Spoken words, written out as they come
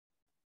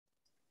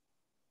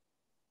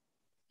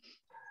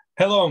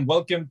Hello and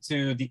welcome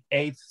to the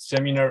 8th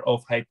seminar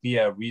of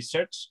HYPIA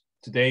Research.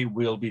 Today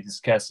we'll be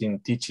discussing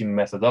teaching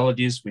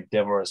methodologies with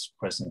Deborah's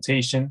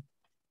presentation.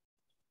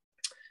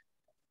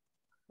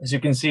 As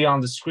you can see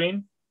on the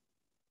screen,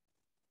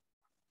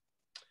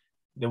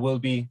 there will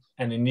be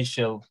an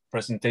initial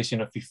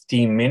presentation of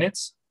 15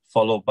 minutes,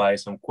 followed by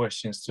some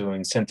questions to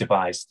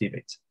incentivize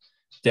debate.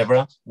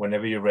 Deborah,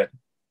 whenever you're ready.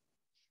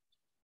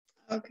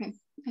 Okay.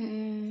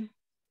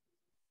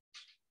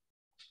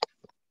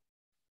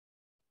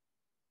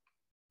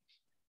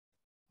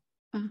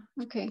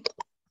 Okay.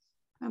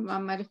 I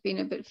might have been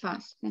a bit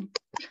fast then.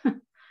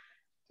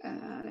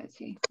 Let's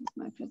see,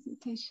 my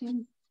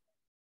presentation.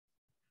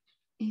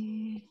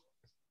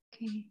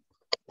 Okay.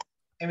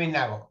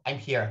 Now, I'm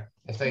here.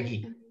 Estoy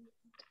aquí.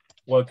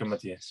 Welcome,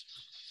 Matthias.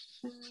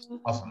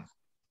 Awesome.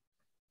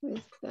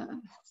 With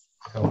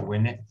So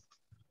win it.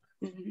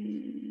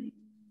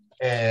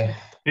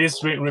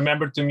 Please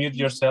remember to mute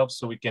yourself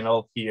so we can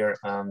all hear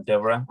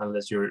Deborah,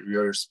 unless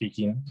you're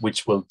speaking,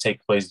 which will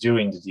take place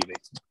during the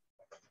debate.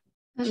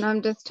 And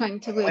I'm just trying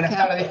to work Buenas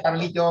out. tardes,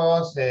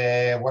 Carlitos.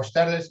 Buenas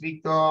tardes,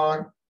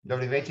 Víctor.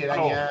 Dobry wieczór,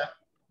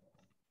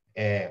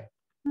 Ania.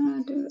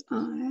 How do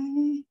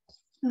I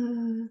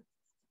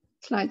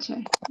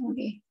slideshow?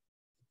 Okay.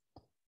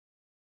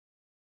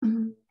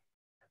 And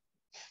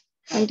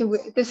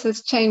this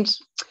has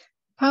changed.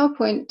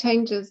 PowerPoint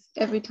changes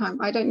every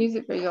time. I don't use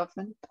it very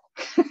often.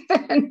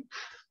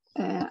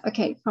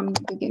 Okay, from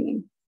the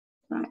beginning.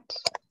 Right.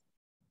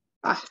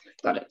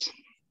 Got it.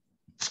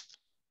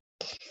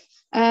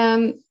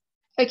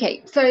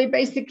 Okay, so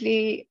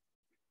basically,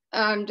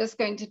 I'm just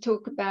going to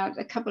talk about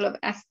a couple of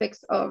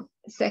aspects of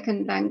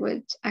second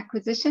language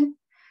acquisition,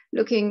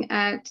 looking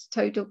at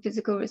total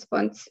physical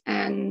response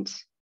and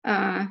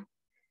a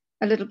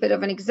little bit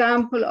of an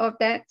example of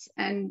that,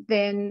 and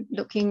then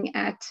looking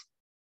at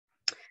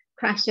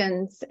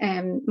Krashen's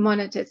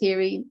monitor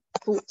theory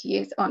 40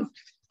 years on.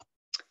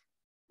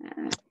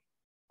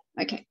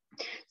 Okay,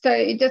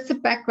 so just a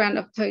background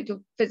of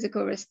total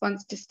physical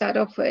response to start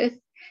off with.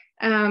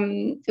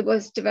 It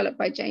was developed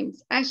by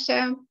James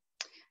Asher,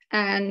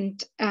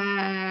 and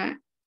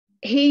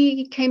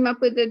he came up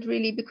with it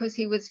really because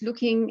he was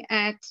looking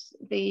at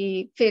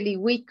the fairly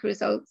weak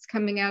results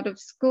coming out of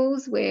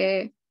schools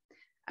where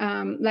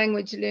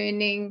language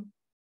learning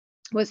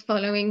was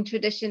following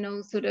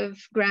traditional sort of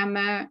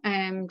grammar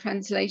and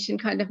translation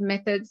kind of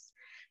methods.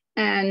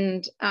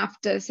 And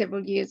after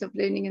several years of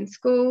learning in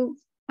school,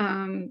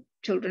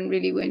 children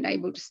really weren't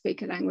able to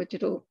speak a language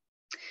at all.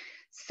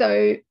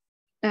 So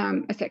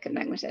a second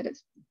language, that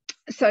is.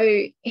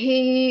 So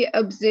he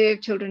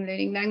observed children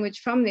learning language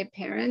from their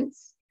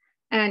parents,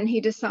 and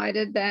he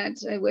decided that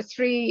there were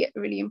three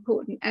really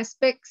important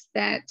aspects: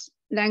 that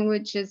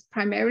language is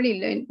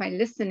primarily learned by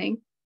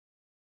listening,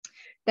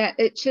 that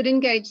it should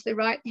engage the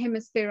right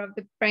hemisphere of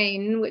the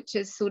brain, which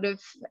is sort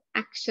of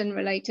action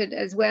related,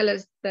 as well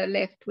as the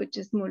left, which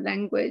is more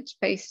language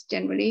based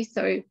generally,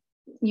 so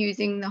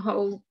using the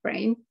whole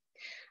brain.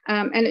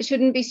 And it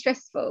shouldn't be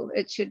stressful.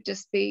 It should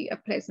just be a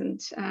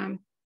pleasant,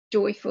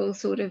 joyful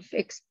sort of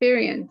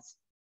experience.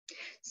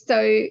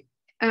 So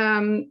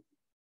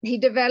he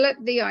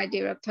developed the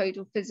idea of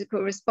total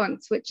physical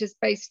response, which is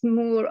based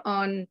more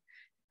on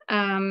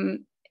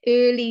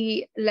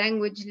early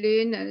language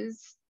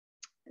learners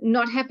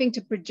not having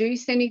to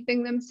produce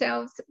anything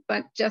themselves,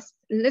 but just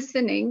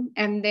listening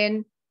and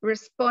then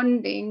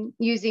responding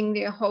using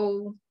their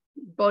whole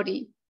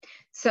body.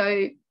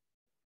 So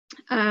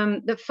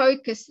the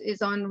focus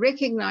is on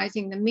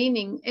recognizing the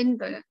meaning in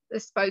the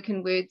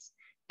spoken words,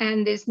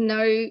 and there's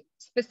no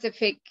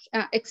specific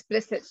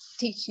explicit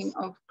teaching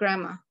of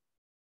grammar.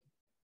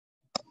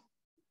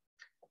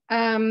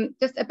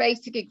 Just a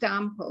basic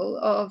example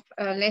of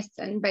a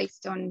lesson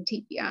based on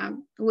TPR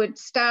would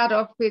start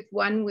off with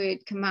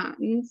one-word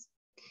commands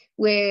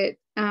where,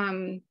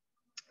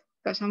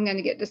 gosh, I'm going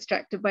to get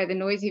distracted by the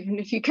noise even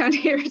if you can't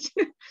hear it.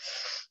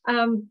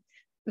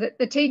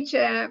 The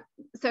teacher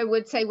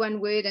would say one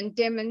word and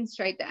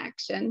demonstrate the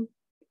action.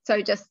 So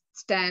just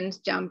stand,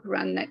 jump,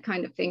 run, that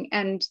kind of thing.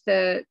 And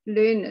the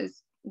learners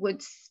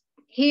would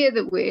hear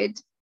the word,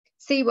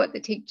 see what the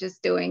teacher's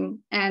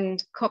doing,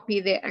 and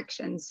copy their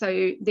actions.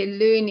 So they're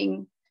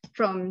learning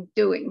from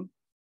doing.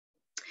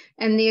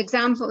 And the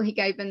example he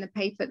gave in the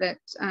paper that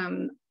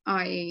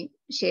I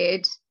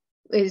shared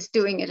is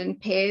doing it in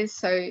pairs.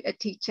 So a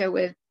teacher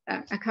with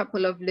a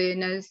couple of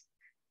learners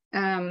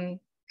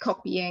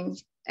copying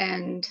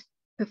and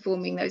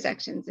performing those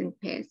actions in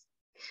pairs.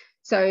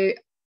 So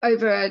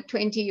over a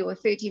 20 or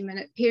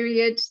 30-minute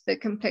period, the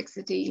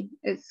complexity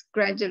is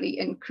gradually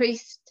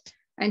increased.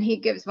 And he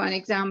gives one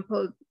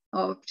example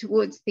of,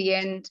 towards the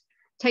end,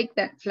 take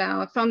that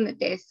flower from the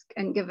desk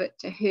and give it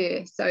to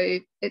her. So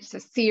it's a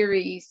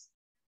series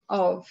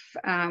of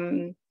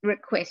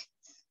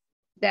requests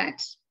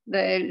that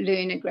the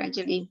learner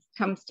gradually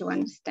comes to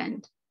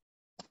understand.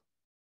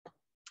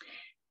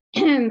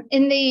 In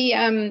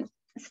the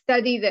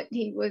study that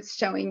he was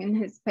showing in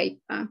his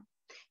paper,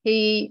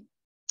 he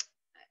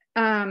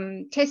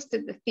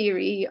tested the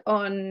theory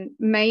on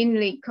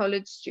mainly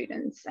college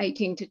students,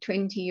 18 to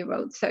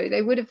 20-year-olds. So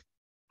they would have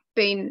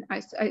been,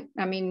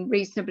 I mean,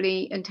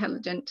 reasonably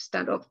intelligent to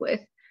start off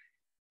with.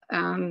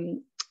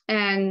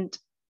 And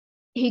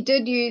he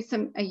did use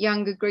a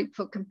younger group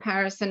for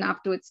comparison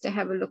afterwards to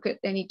have a look at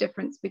any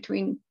difference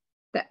between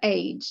the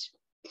age.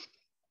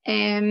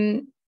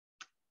 And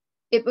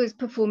it was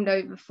performed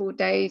over 4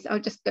 days. I'll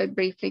just go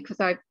briefly because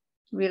I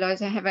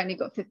realize I have only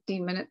got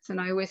 15 minutes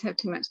and I always have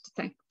too much to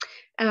say.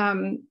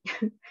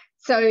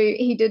 So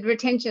he did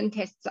retention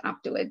tests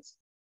afterwards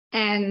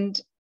and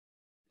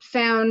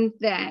found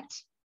that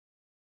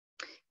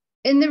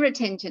in the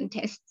retention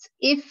tests,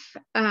 if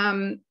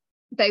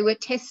they were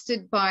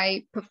tested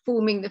by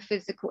performing the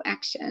physical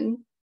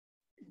action,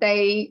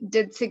 they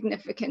did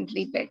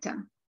significantly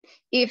better.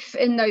 If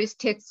in those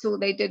tests all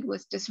they did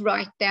was just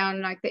write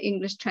down like the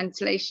English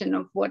translation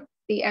of what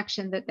the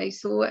action that they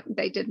saw,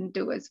 they didn't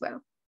do as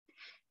well.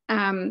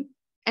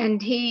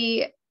 And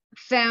he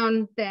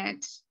found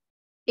that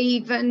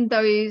even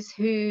those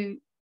who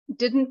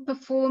didn't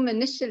perform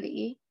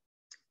initially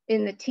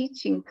in the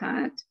teaching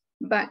part,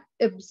 but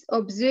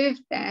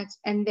observed that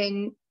and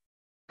then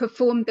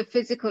performed the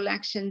physical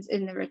actions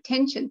in the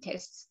retention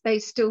tests, they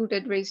still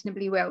did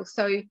reasonably well.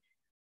 So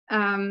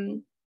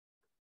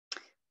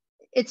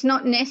it's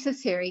not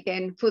necessary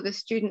then for the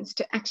students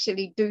to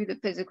actually do the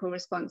physical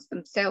response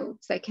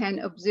themselves. They can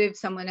observe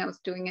someone else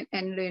doing it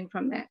and learn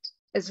from that,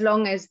 as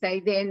long as they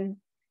then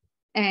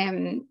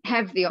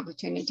have the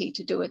opportunity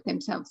to do it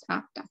themselves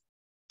after.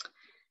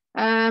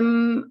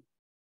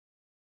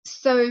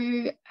 So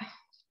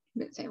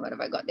let's see, what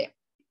have I got there?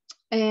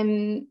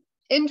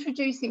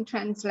 Introducing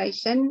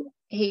translation,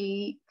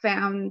 he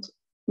found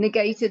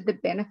negated the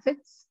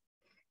benefits.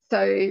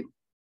 So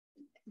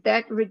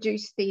that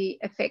reduced the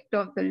effect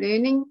of the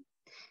learning.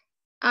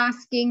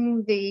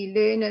 Asking the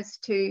learners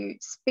to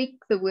speak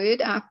the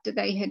word after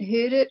they had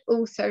heard it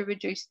also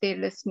reduced their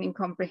listening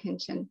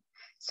comprehension.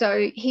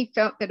 So he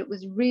felt that it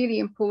was really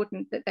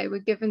important that they were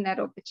given that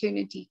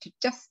opportunity to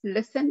just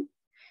listen,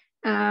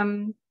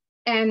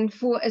 and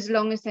for as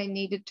long as they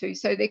needed to.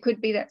 So there could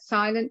be that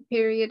silent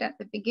period at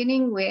the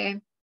beginning where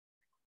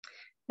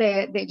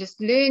they're just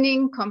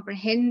learning,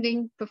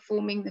 comprehending,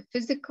 performing the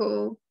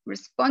physical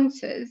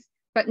responses,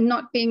 but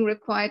not being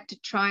required to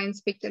try and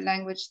speak the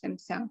language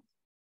themselves.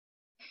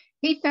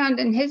 He found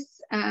in his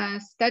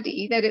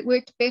study that it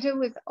worked better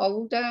with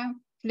older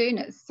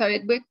learners. So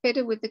it worked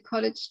better with the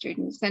college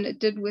students than it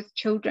did with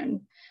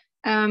children.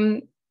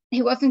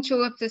 He wasn't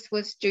sure if this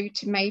was due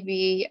to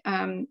maybe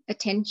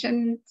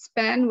attention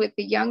span with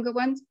the younger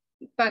ones,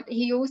 but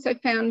he also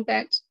found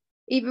that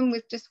even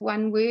with just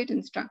one word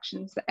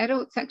instructions, the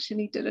adults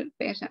actually did it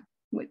better,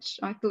 which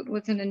I thought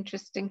was an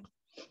interesting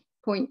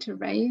point to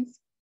raise.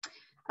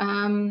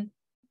 And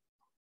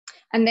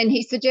then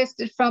he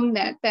suggested from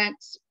that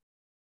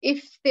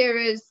if there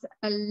is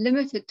a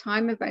limited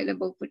time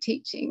available for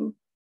teaching,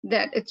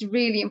 that it's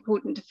really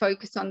important to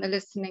focus on the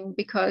listening,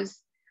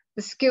 because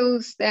the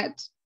skills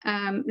that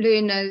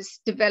learners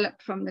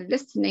develop from the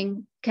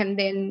listening can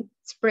then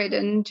spread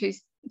into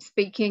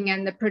speaking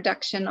and the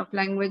production of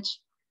language.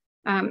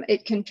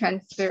 It can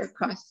transfer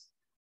across.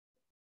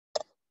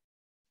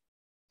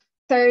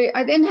 So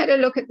I then had a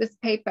look at this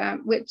paper,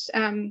 which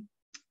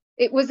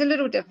it was a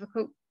little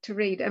difficult to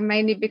read, and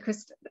mainly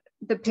because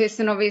the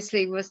person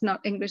obviously was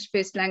not English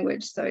first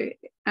language, so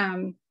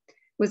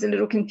was a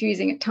little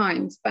confusing at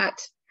times.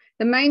 But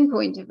the main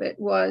point of it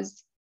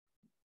was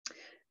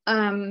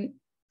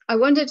I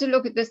wanted to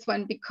look at this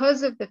one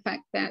because of the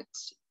fact that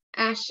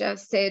Asher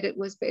said it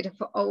was better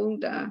for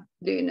older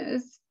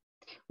learners,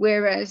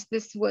 whereas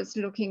this was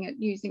looking at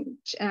using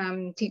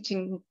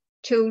teaching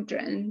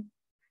children,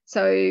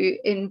 so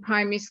in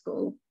primary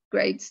school,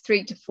 grades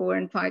 3 to 4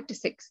 and 5 to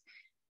 6.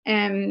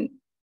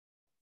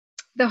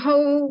 The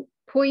whole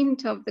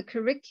point of the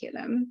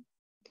curriculum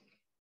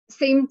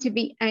seemed to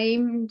be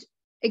aimed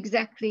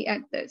exactly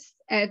at this,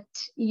 at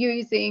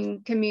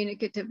using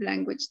communicative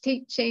language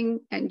teaching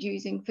and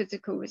using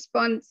physical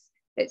response.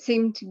 It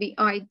seemed to be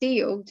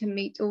ideal to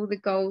meet all the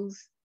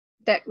goals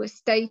that were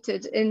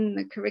stated in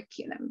the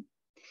curriculum.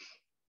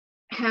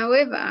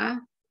 However,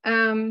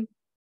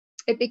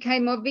 it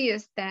became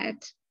obvious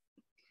that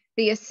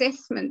the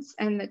assessments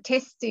and the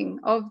testing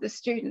of the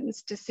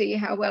students to see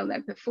how well they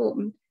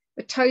performed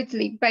were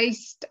totally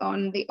based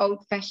on the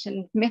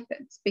old-fashioned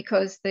methods,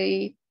 because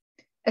the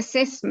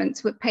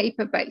assessments were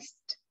paper-based.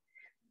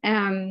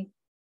 The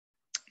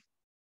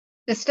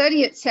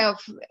study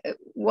itself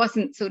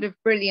wasn't sort of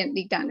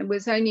brilliantly done. It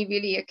was only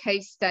really a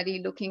case study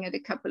looking at a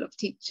couple of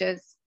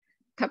teachers,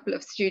 a couple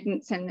of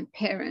students and the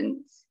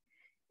parents.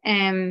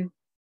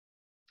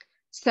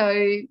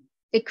 So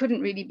it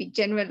couldn't really be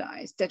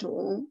generalized at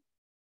all,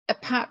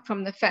 apart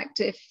from the fact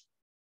if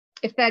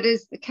that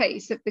is the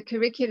case, if the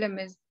curriculum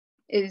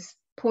is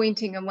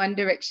pointing in one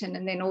direction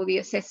and then all the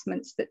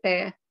assessments that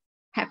they're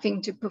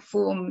having to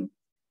perform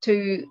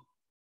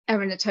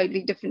are in a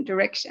totally different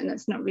direction,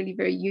 it's not really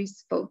very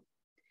useful.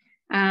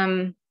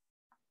 The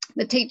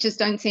teachers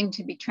don't seem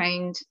to be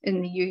trained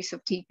in the use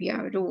of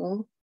TPR at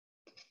all.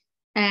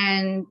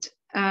 And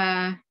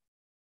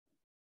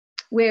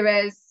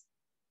whereas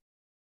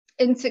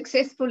in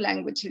successful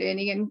language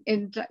learning,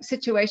 in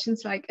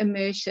situations like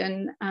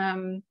immersion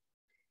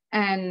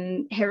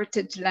and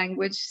heritage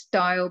language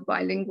style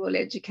bilingual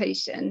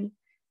education,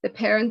 the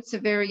parents are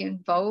very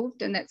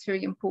involved, and that's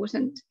very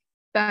important.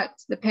 But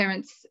the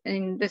parents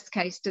in this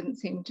case didn't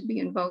seem to be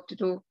involved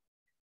at all.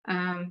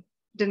 I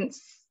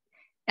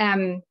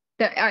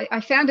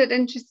found it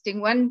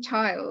interesting. One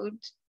child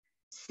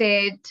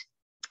said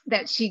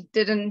that she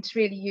didn't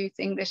really use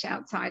English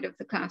outside of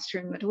the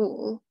classroom at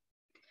all,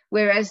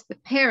 whereas the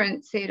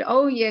parent said,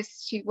 oh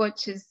yes, she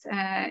watches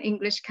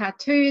English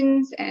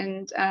cartoons,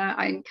 and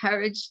I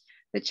encourage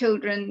the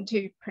children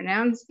to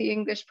pronounce the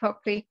English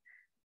properly.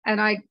 And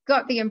I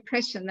got the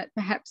impression that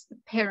perhaps the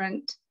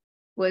parent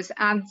was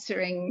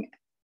answering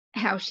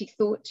how she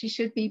thought she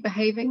should be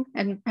behaving,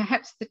 and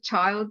perhaps the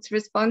child's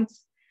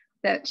response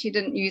that she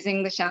didn't use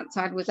English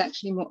outside was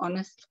actually more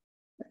honest.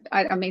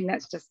 I mean,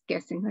 that's just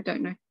guessing, I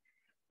don't know,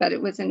 but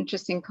it was an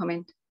interesting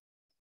comment.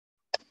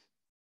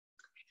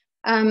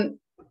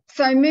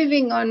 So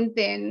moving on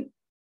then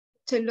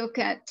to look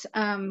at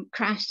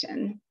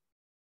Krashen.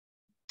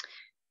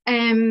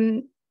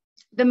 The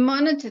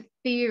monitor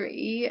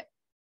theory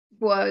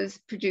was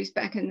produced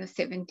back in the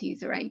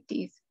 70s or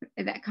 80s,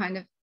 that kind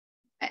of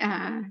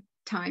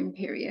time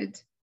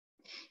period.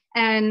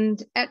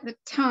 And at the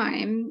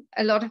time,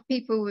 a lot of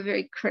people were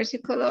very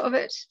critical of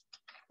it.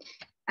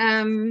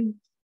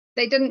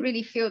 They didn't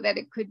really feel that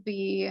it could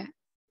be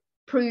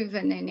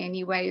proven in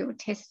any way or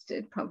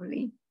tested,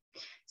 probably.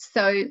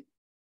 So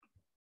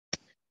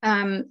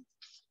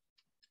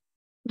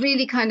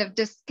really kind of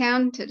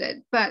discounted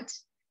it. But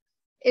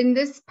in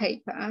this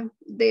paper,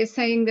 they're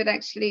saying that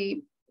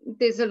actually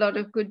there's a lot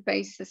of good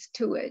basis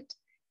to it.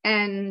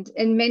 And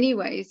in many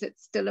ways, it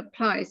still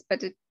applies,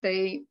 but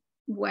the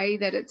way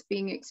that it's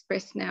being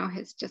expressed now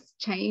has just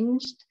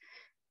changed.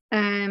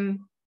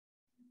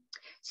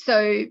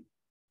 So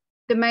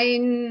the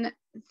main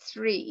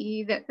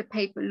three that the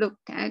paper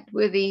looked at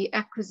were the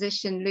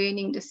acquisition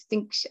learning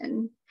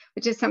distinction,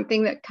 which is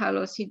something that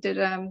Carlos, he did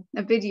a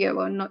video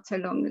on not so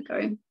long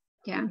ago.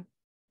 Yeah.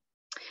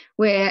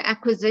 Where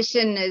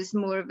acquisition is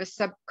more of a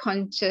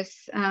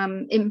subconscious,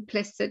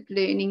 implicit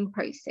learning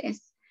process.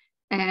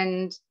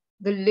 And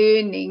the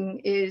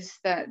learning is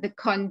the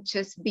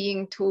conscious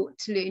being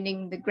taught,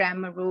 learning the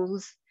grammar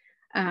rules,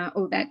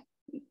 or that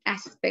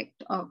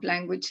aspect of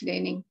language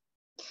learning.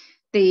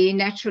 The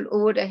natural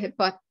order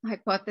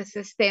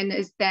hypothesis then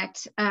is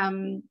that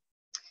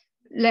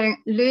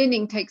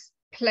learning takes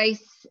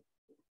place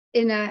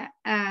in a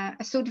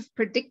sort of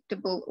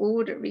predictable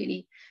order,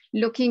 really,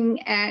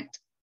 looking at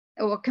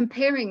or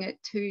comparing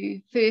it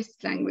to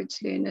first language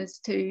learners,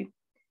 to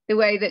the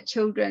way that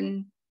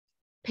children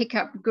pick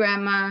up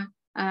grammar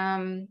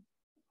and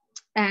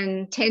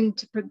tend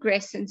to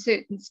progress in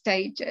certain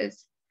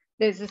stages.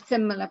 There's a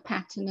similar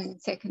pattern in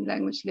second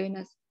language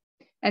learners.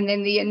 And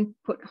then the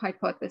input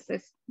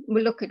hypothesis,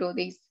 we'll look at all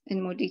these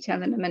in more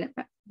detail in a minute,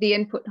 but the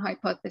input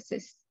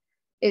hypothesis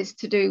is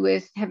to do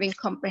with having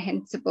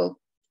comprehensible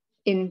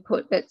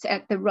input that's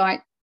at the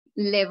right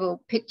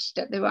level, pitched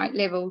at the right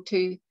level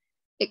to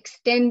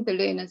extend the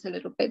learners a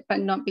little bit, but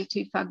not be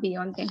too far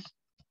beyond them.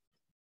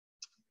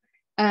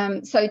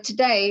 So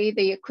today,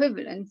 the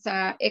equivalents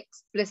are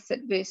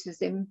explicit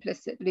versus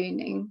implicit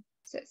learning,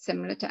 so it's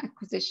similar to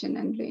acquisition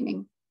and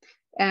learning.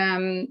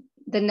 The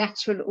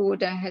natural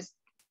order has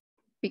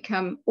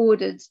become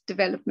ordered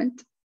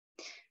development,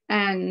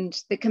 and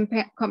the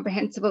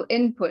comprehensible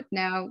input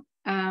now,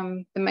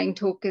 the main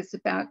talk is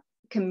about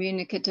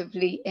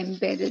communicatively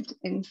embedded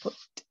input.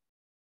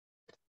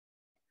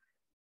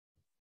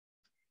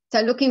 So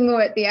looking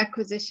more at the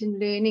acquisition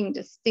learning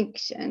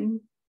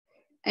distinction,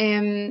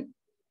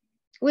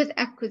 with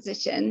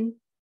acquisition,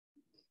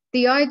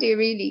 the idea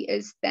really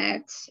is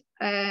that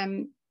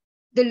the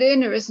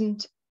learner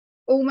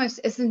almost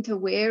isn't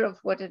aware of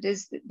what it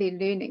is that they're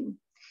learning.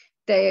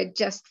 They're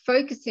just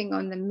focusing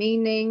on the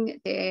meaning.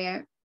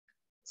 They're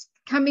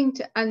coming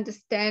to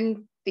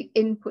understand the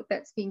input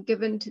that's been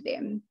given to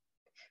them,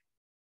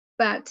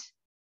 but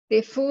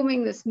they're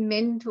forming this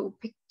mental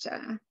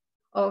picture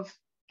of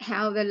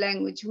how the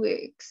language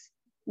works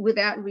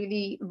without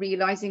really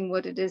realizing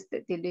what it is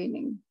that they're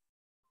learning.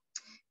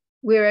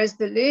 Whereas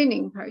the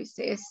learning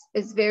process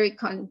is very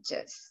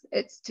conscious.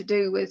 It's to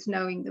do with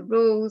knowing the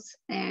rules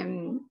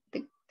and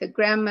the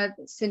grammar,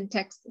 the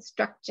syntax, the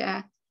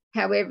structure,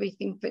 how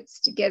everything fits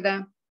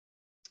together,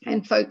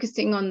 and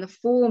focusing on the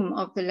form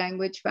of the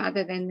language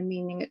rather than the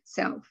meaning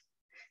itself.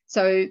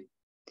 So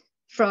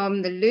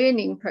from the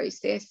learning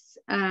process,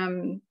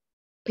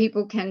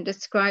 people can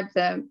describe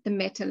the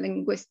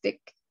meta-linguistic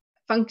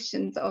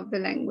functions of the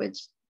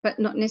language, but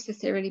not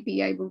necessarily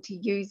be able to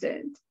use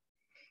it.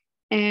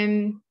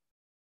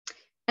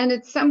 And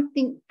it's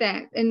something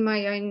that in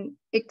my own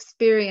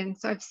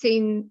experience, I've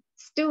seen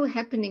still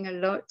happening a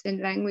lot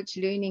in language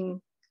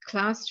learning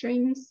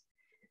classrooms.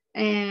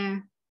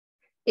 In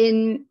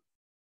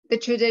the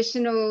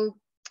traditional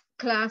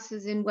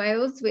classes in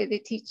Wales where they're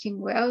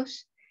teaching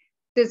Welsh,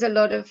 there's a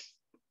lot of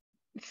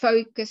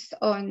focus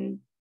on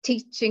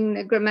teaching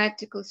the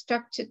grammatical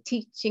structure,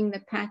 teaching the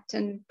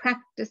pattern,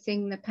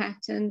 practicing the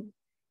pattern,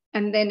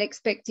 and then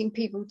expecting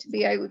people to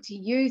be able to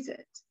use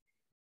it.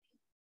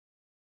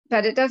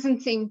 But it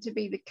doesn't seem to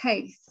be the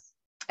case.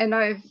 And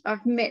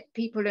I've met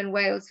people in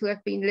Wales who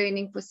have been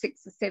learning for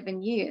 6 or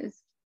 7 years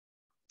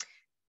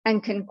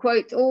and can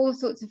quote all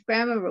sorts of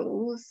grammar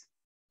rules,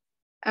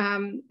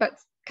 but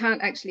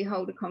can't actually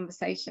hold a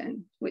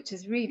conversation, which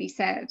is really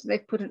sad.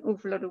 They've put an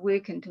awful lot of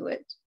work into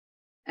it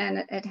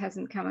and it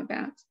hasn't come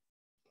about.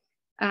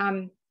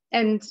 And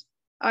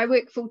I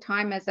work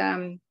full-time as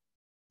a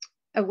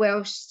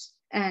Welsh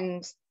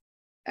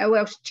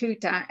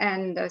tutor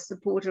and a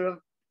supporter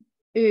of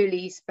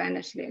early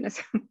Spanish learners.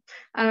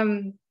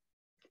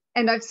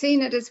 And I've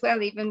seen it as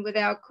well, even with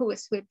our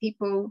course, where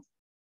people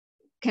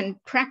can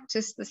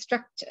practice the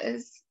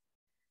structures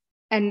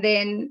and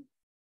then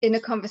in a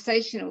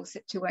conversational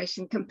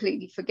situation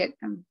completely forget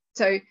them.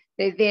 So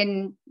they're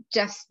then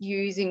just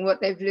using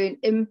what they've learned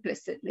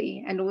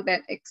implicitly, and all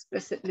that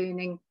explicit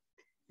learning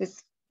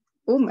has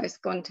almost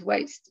gone to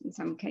waste in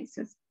some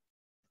cases.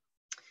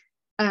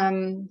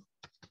 So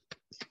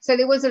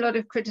there was a lot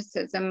of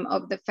criticism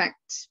of the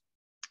fact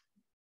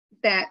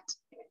that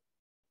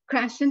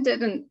Krashen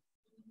didn't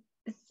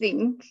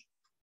think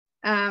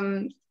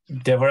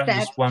Deborah,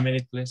 just 1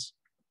 minute, please.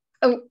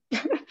 Oh,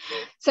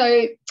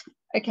 so,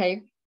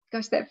 okay,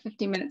 gosh, that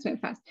 15 minutes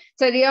went fast.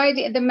 So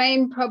the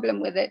main problem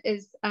with it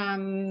is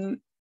that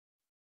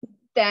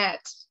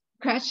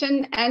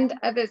Krashen and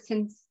others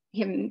since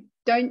him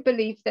don't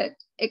believe that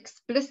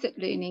explicit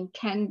learning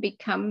can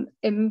become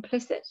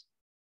implicit.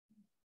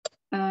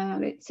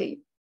 Let's see.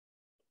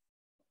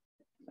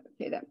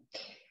 Okay,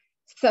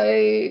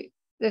 so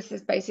this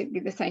is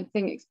basically the same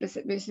thing,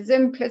 explicit versus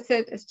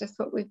implicit. It's just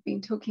what we've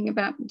been talking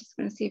about. I'm just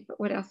going to see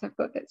what else I've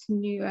got that's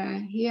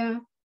newer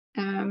here.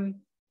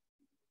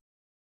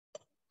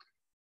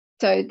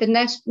 So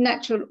the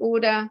natural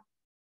order,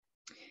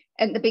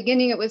 at the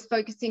beginning it was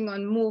focusing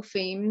on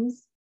morphemes,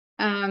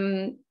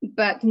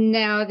 but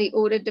now the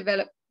order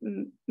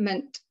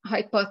development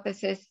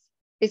hypothesis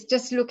is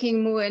just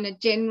looking more in a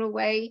general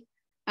way,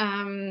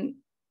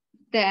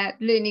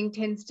 that learning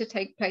tends to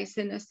take place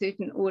in a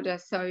certain order.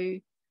 So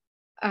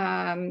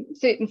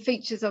certain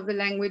features of the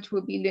language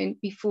will be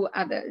learned before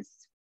others,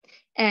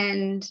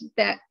 and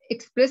that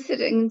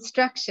explicit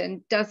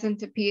instruction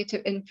doesn't appear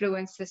to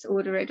influence this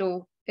order at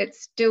all.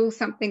 It's still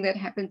something that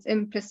happens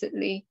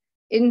implicitly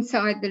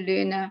inside the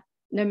learner,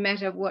 no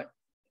matter what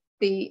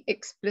the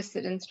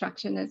explicit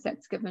instruction is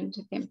that's given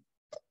to them.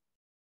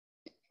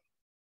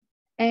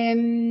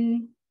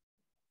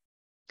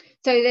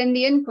 So then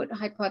the input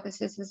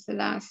hypothesis is the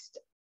last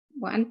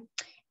one,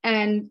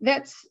 and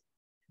that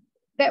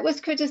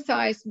was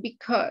criticized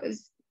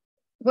because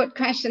what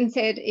Krashen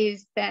said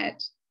is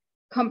that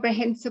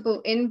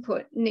comprehensible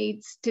input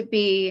needs to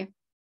be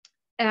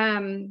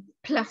 +1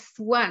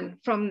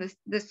 from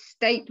the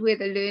state where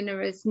the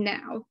learner is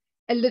now,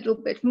 a little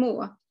bit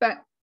more,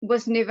 but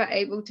was never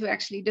able to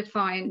actually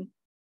define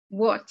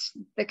what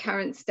the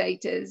current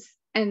state is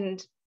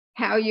and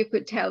how you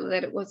could tell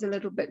that it was a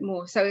little bit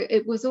more. So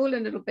it was all a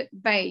little bit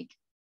vague.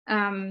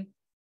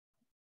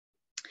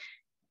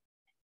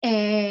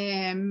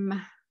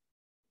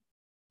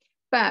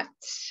 But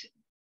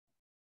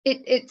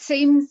it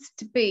seems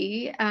to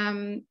be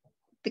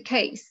the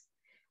case.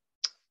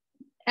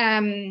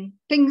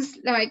 Things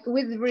like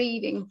with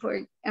reading,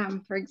 for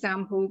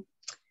example,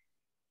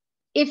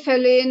 if a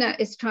learner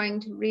is trying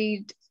to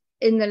read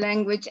in the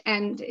language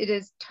and it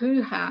is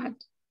too hard,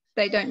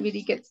 they don't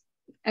really get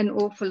an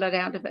awful lot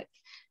out of it.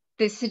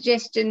 The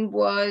suggestion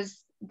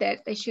was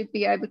that they should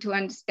be able to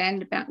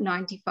understand about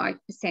 95%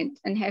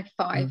 and have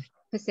 5%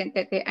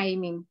 that they're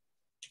aiming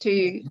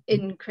to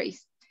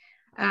increase.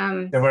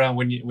 Deborah,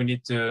 we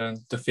need to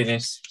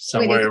finish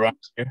somewhere around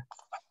here.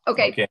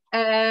 Okay.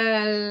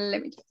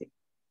 Let me just see.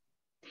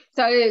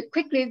 So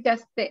quickly,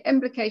 just the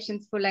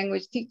implications for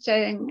language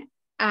teaching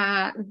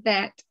are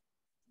that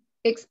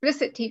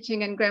explicit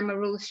teaching and grammar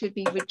rules should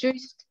be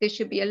reduced. There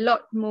should be a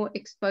lot more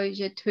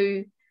exposure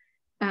to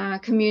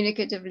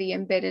communicatively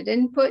embedded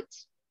input,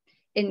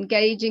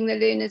 engaging the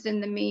learners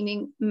in the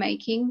meaning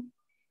making.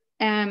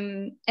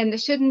 And there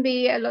shouldn't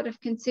be a lot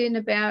of concern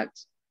about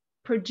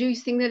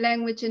producing the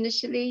language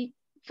initially,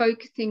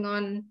 focusing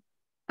on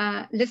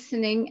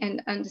listening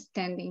and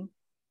understanding.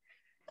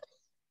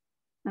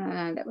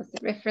 That was the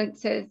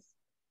references.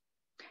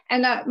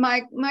 And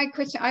my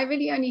question, I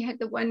really only had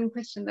the one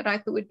question that I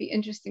thought would be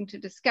interesting to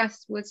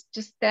discuss, was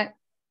just that,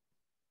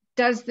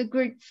 does the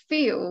group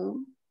feel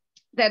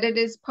that it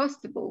is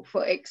possible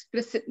for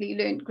explicitly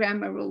learned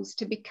grammar rules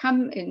to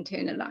become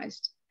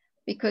internalized?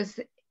 Because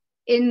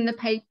in the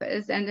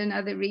papers and in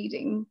other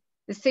reading,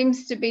 there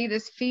seems to be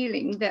this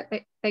feeling that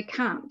they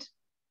can't.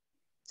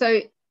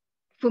 So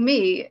for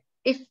me,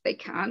 if they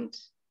can't,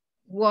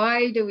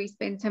 why do we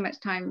spend so much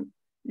time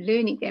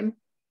learning them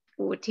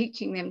or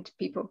teaching them to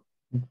people?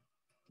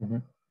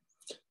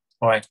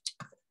 All right.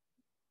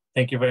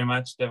 Thank you very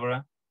much,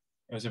 Deborah.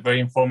 It was a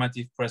very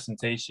informative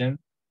presentation,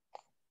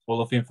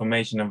 full of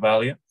information and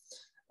value.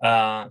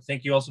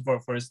 Thank you also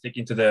for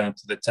sticking to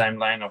the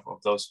timeline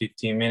of those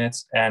 15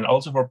 minutes, and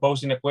also for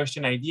posing a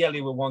question.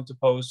 Ideally, we want to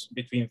pose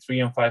between 3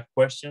 and 5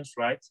 questions,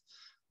 right?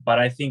 But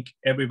I think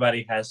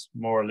everybody has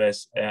more or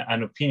less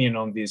an opinion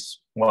on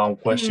this one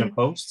question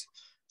posed.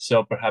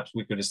 So perhaps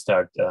we could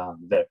start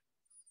there.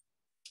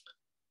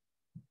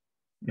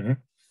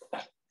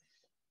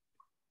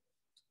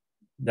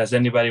 Does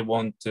anybody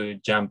want to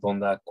jump on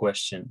that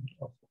question?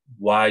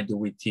 Why do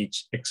we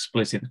teach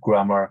explicit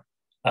grammar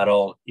at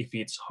all if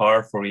it's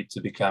hard for it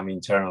to become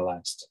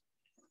internalized?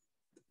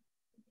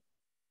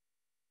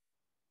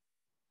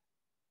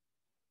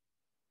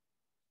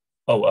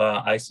 Oh,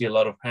 I see a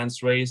lot of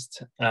hands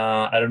raised.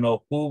 I don't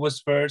know who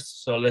was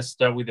first, so let's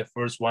start with the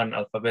first one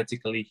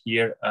alphabetically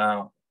here.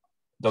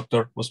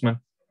 Dr. Usman.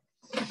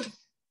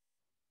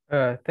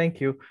 Thank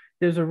you.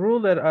 There's a rule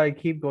that I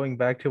keep going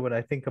back to when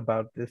I think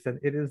about this, and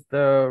it is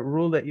the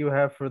rule that you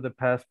have for the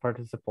past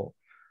participle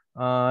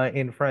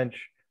in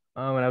French.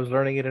 When I was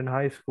learning it in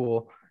high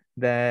school,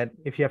 that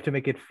if you have to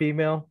make it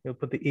female, you'll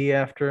put the E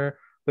after,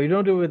 but you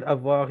don't do it with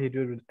avoir, you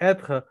do it with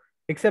être,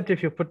 except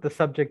if you put the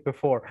subject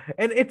before.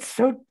 And it's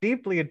so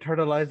deeply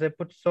internalized. I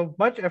put so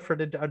much effort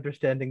into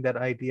understanding that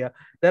idea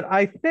that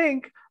I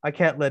think I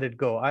can't let it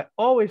go. I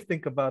always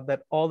think about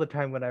that all the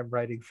time when I'm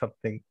writing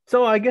something.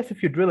 So I guess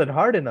if you drill it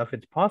hard enough,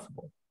 it's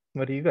possible.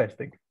 What do you guys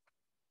think?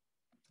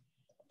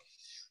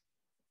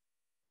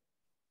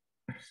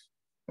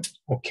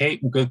 Okay,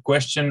 good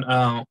question,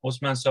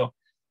 Usman. So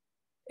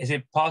is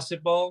it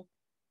possible?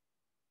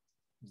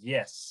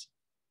 Yes.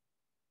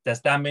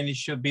 Does that mean it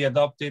should be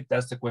adopted?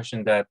 That's the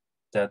question that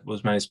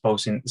Usman is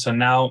posing. So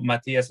now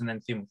Matthias and then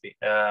Timothy.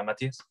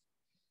 Matthias?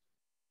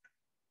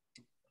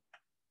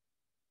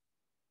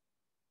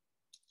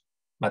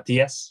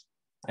 Matthias,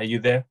 are you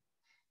there?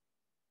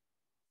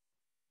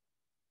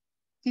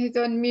 He's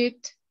on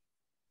mute.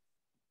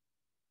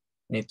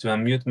 Need to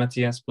unmute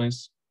Matthias,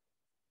 please.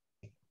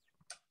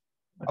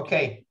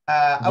 Okay,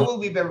 I will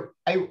be very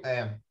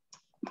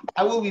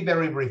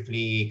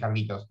briefly,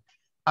 Carlitos.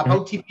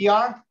 About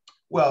TPR,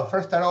 well,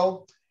 first of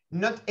all,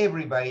 not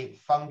everybody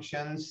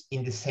functions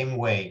in the same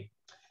way.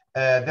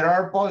 There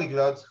are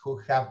polyglots who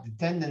have the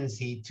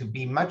tendency to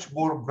be much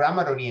more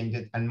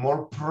grammar-oriented and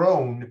more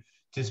prone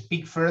to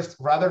speak first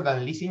rather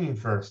than listening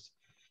first.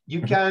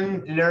 You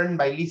can learn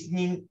by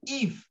listening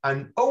if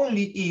and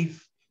only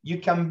if you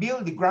can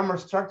build the grammar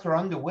structure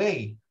on the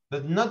way,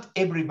 but not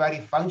everybody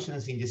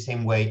functions in the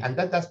same way. And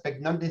that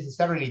aspect, not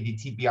necessarily the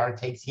TPR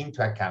takes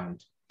into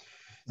account.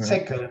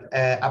 Second,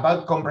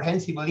 about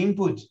comprehensible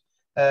input.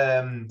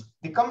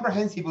 The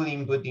comprehensible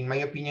input, in my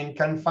opinion,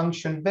 can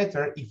function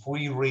better if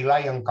we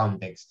rely on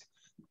context.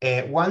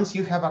 Once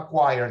you have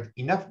acquired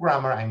enough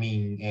grammar, I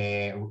mean,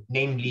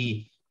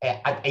 namely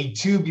at a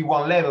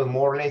 2B1 level,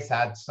 more or less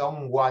at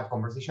somewhat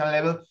conversational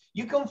level,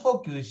 you can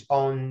focus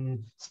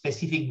on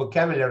specific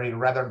vocabulary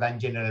rather than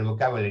general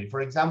vocabulary.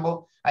 For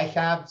example, I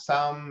have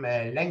some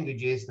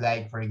languages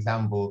like, for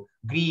example,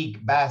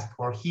 Greek, Basque,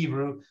 or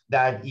Hebrew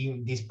that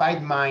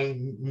despite my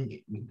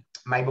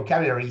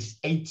vocabulary is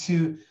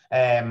A2,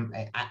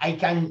 I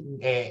can,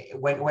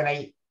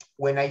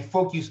 when I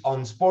focus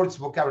on sports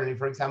vocabulary,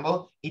 for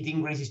example, it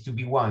increases to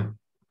B1.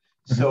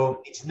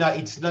 So it's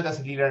not as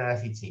linear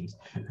as it seems.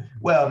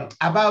 Well,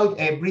 about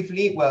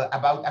briefly,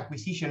 about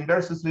acquisition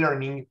versus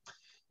learning,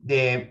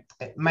 I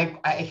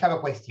have a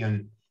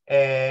question.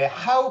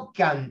 How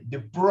can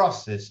the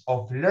process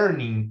of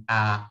learning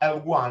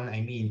L1,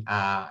 I mean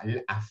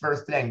a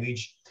first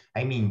language,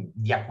 I mean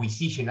the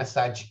acquisition as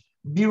such,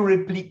 be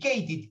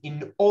replicated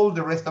in all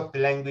the rest of the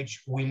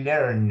language we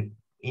learn,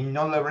 in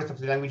all the rest of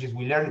the languages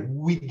we learn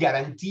with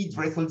guaranteed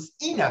results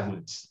in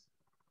adults?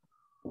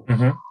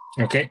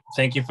 Okay,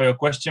 thank you for your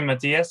question,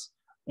 Matthias,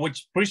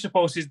 which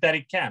presupposes that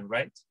it can,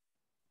 right?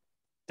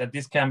 That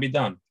this can be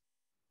done.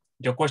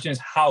 Your question is,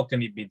 how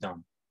can it be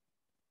done?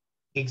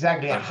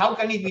 Exactly. Right. How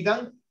can it be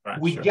done?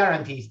 Right, with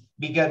guarantees,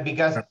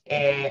 because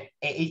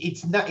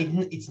it's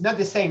not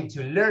the same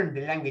to learn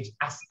the language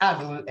as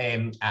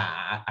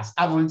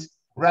adults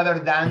rather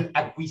than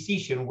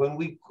acquisition.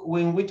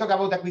 When we talk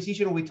about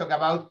acquisition, we talk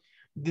about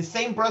the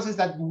same process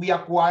that we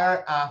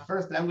acquire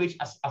first language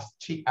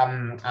in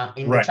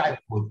the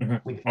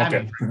childhood. With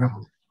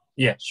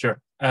Yeah, sure.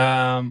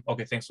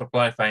 Okay, thanks for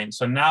clarifying.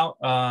 So now,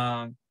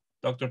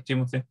 Dr.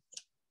 Timothy.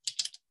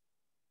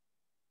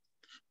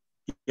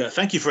 Yeah,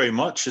 thank you very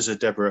much,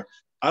 Deborah.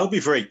 I'll be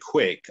very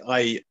quick.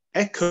 I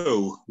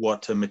echo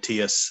what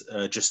Matthias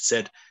just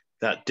said,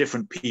 that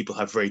different people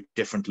have very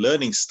different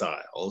learning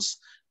styles.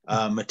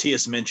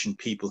 Matthias mentioned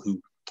people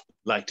who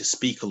like to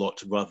speak a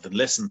lot rather than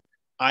listen.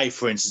 I,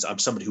 for instance, I'm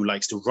somebody who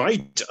likes to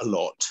write a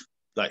lot,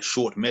 like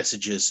short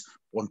messages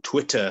on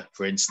Twitter,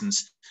 for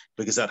instance,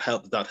 because that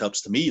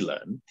helps me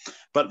learn.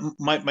 But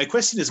my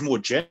question is more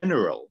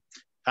general.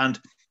 And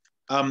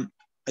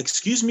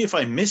excuse me if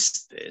I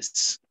missed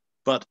this,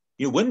 but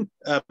when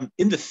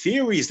in the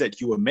theories that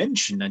you were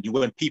mentioned, and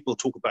when people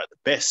talk about the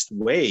best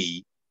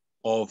way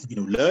of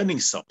learning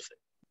something,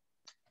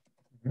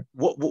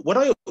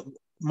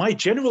 my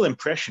general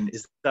impression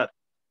is that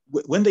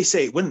when they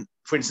say,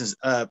 for instance,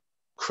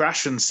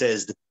 Krashen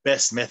says the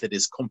best method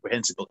is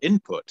comprehensible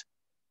input,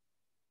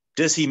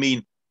 does he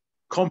mean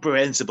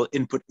comprehensible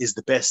input is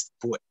the best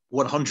for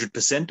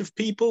 100% of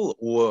people,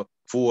 or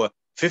for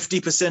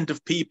 50%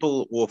 of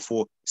people, or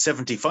for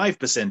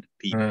 75% of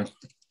people?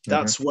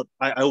 That's what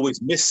I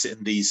always miss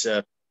in these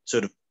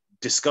sort of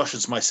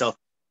discussions myself.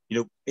 You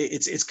know,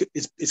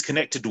 it's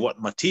connected to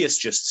what Matthias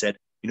just said.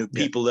 You know,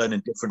 people learn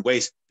in different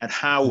ways, and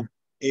how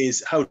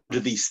do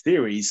these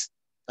theories?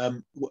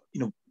 You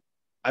know,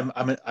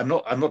 I'm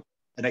not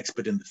an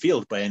expert in the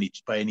field by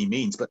any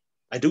means, but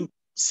I do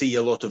see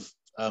a lot of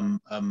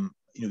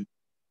you know,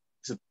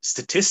 sort of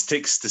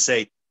statistics to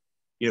say,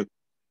 you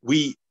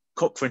know,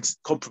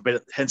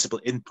 comprehensible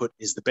input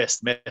is the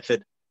best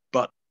method,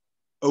 but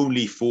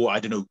only for, I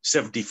don't know,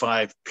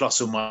 75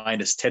 plus or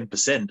minus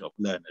 10% of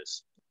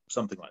learners,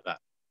 something like that.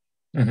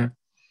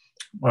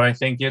 All right,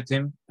 thank you,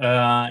 Tim.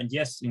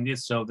 Yes, indeed.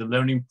 So the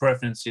learning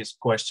preferences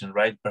question,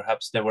 right?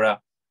 Perhaps Deborah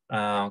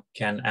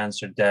can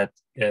answer that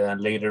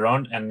later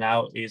on. And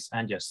now is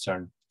Anja's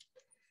turn.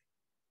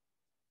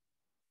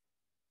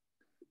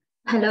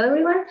 Hello,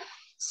 everyone.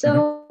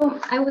 So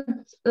I would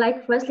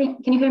like, firstly,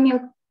 can you hear me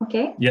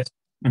okay? Yes.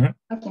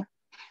 Okay.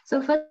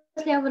 So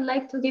firstly, I would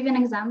like to give you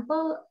an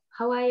example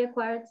how I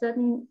acquired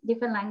certain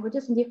different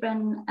languages in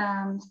different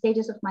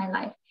stages of my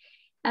life.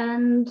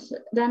 And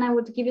then I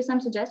would give you some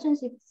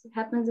suggestions if it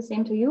happens the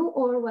same to you,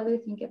 or what do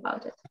you think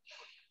about it?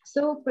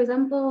 So, for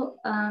example,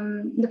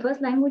 the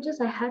first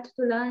languages I had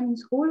to learn in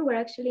school were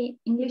actually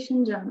English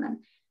and German.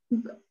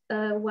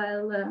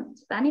 While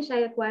Spanish, I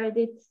acquired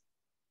it.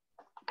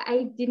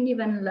 I didn't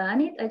even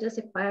learn it. I just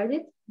acquired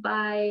it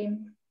by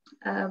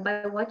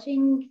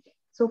watching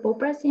soap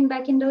operas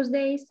back in those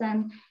days,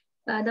 and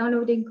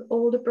downloading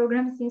all the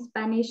programs in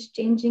Spanish,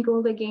 changing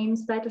all the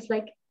games. That was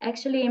like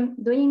actually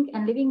doing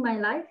and living my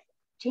life,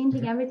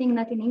 changing everything,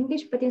 not in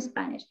English, but in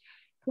Spanish.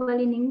 Well,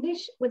 in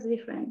English was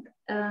different.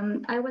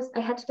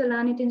 I had to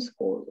learn it in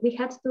school. We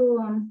had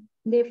to,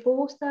 they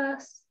forced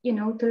us, you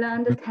know, to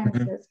learn the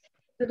tenses,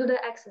 to do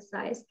the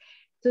exercise,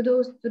 to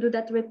do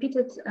that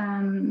repeated,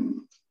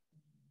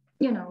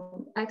 you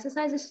know,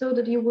 exercises, so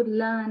that you would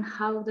learn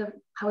how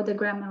the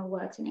grammar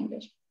works in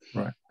English.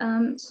 Right.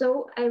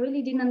 So I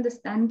really didn't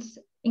understand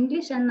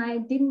English, and I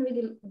didn't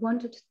really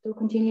wanted to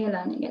continue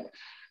learning it.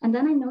 And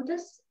then I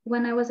noticed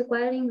when I was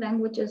acquiring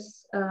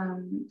languages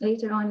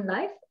later on in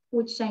life,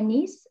 with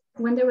Chinese,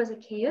 when there was a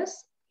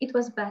chaos, it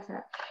was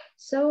better.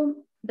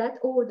 So that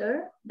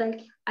order,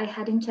 like I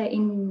had in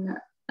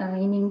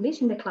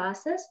English in the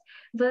classes,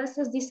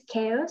 versus this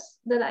chaos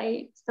that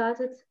I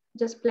started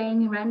just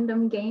playing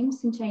random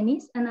games in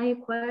Chinese, and I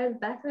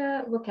acquired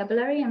better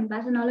vocabulary and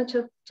better knowledge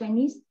of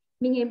Chinese,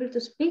 being able to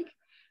speak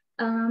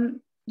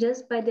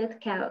just by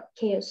that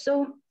chaos.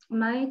 So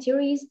my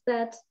theory is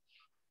that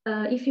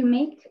if you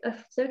make a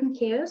certain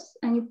chaos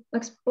and you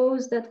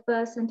expose that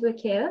person to a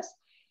chaos,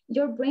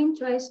 your brain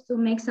tries to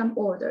make some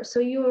order. So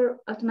you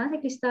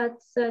automatically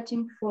start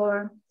searching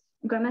for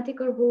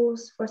grammatical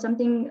rules, for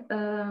something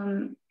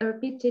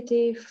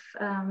repetitive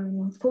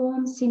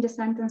forms in the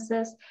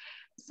sentences,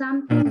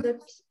 something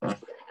that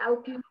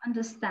help you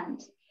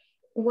understand.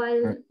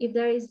 While if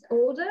there is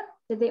order,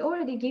 that they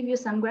already give you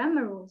some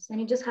grammar rules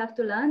and you just have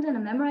to learn them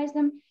and memorize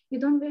them, you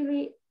don't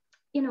really,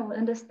 you know,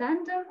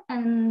 understand them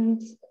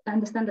and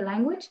understand the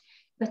language,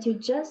 but you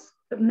just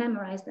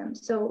memorize them.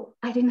 So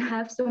I didn't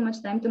have so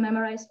much time to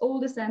memorize all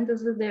the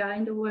sentences there are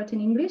in the word in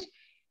English.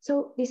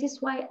 So this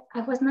is why I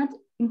was not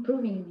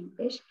improving in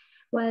English.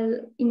 While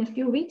in a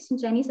few weeks in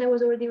Chinese, I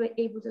was already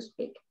able to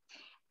speak.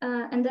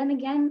 And then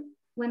again,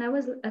 when I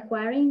was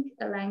acquiring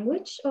a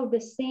language of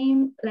the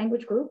same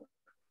language group,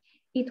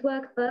 it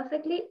worked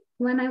perfectly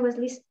when I was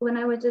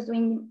just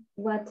doing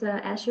what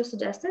Asher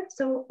suggested.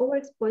 So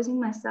overexposing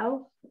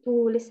myself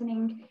to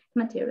listening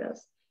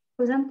materials.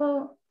 For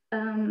example,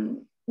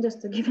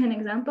 just to give you an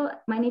example,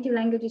 my native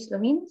language is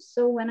Slovene.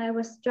 So when I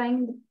was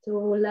trying to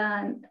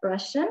learn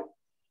Russian,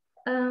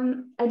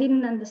 I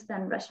didn't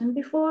understand Russian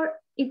before.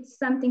 It's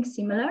something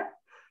similar,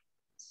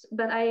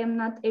 but I am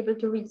not able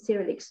to read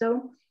Cyrillic.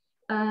 So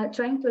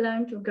trying to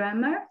learn through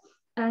grammar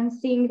and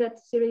seeing that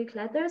Cyrillic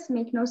letters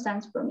make no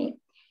sense for me.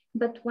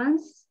 But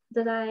once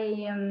that I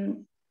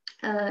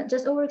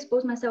just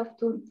overexposed myself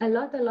to a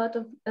lot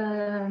of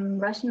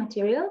Russian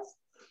materials,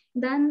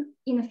 then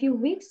in a few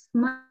weeks,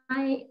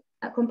 my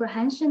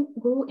comprehension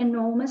grew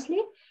enormously.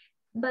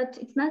 But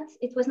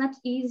it was not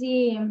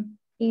easy,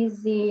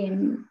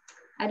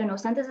 I don't know,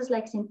 sentences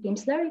like St.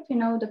 Pimsleur, if you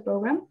know the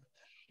program,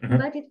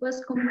 but it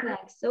was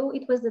complex. So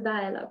it was the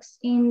dialogues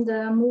in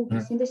the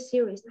movies, in the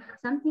series,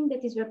 something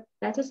that is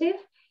repetitive,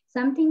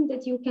 something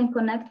that you can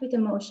connect with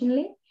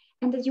emotionally,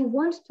 and that you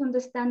want to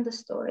understand the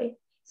story.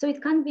 So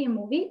it can't be a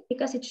movie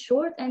because it's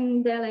short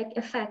and they're like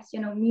effects,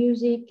 you know,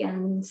 music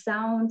and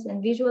sounds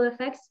and visual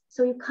effects.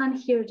 So you can't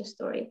hear the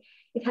story.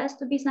 It has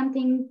to be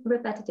something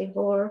repetitive,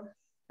 or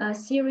a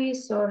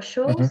series or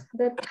shows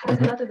that has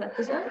a lot of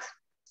episodes,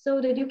 so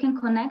that you can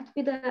connect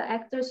with the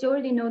actors. You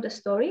already know the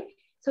story.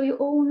 So you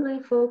only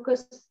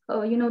focus,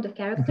 you know, the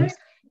characters.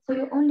 So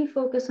you only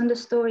focus on the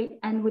story,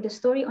 and with the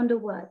story on the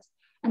words.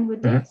 And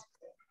with this,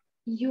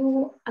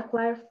 you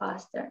acquire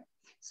faster.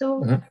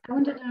 So I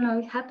wanted to know,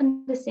 it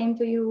happened the same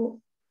to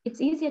you? It's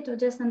easier to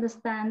just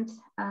understand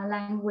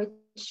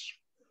language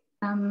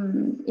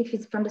if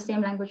it's from the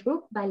same language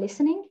group by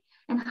listening,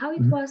 and how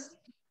it was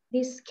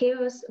this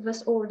chaos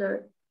versus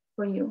order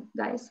for you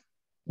guys.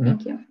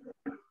 Thank you.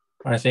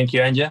 All right, thank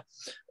you, Anja.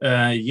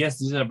 Yes,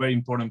 these are very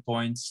important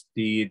points.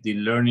 The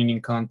learning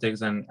in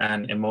context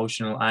and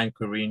emotional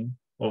anchoring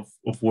of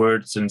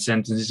words and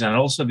sentences, and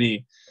also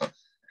the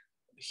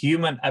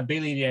human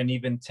ability and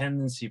even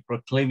tendency,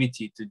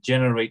 proclivity to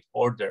generate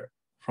order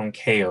from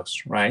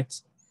chaos, right?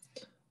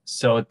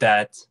 So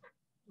that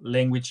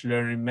language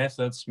learning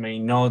methods may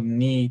not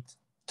need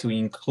to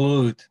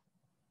include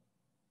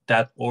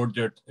that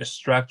ordered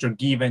structure,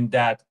 given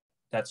that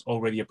that's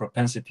already a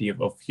propensity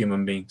of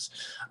human beings.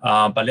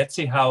 But let's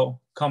see how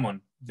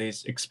common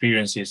these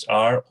experiences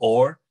are,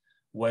 or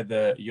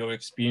whether your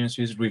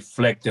experiences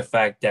reflect the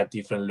fact that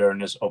different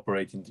learners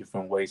operate in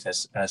different ways,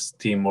 as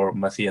Tim or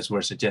Matthias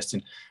were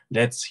suggesting.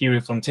 Let's hear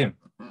it from Tim.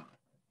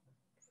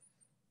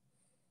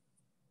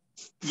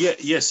 Yeah,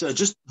 yes,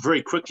 just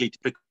very quickly to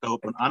pick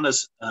up on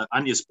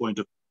Anja's point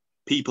of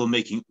people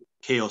making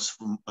chaos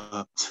from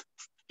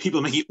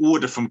people making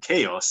order from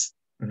chaos.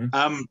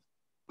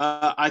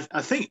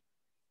 I think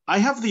I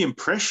have the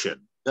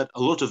impression that a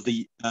lot of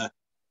the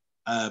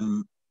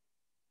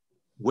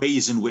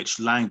ways in which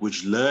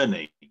language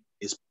learning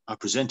are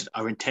presented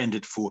are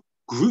intended for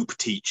group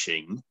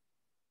teaching,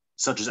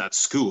 such as at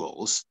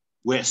schools,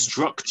 where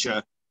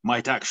structure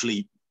might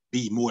actually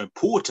be more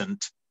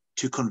important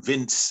to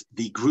convince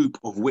the group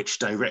of which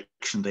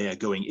direction they are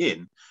going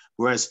in,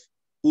 whereas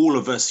all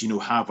of us,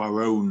 have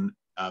our own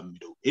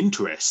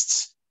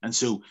interests. And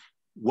so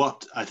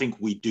what I think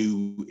we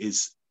do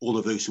is, all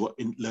of those who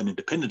learn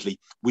independently,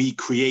 we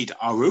create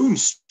our own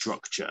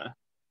structure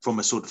from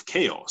a sort of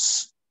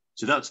chaos.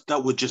 So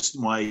that was just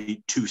my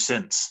 2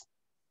 cents.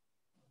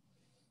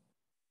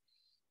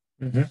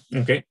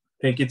 Okay,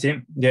 thank you,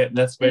 Tim. Yeah,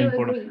 that's very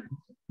important.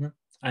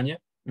 Anja?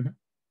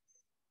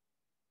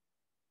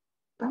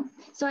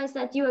 So I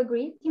said, you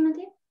agree,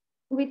 Timothy,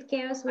 with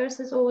chaos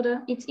versus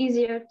order? It's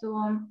easier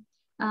to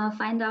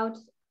find out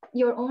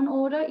your own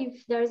order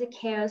if there is a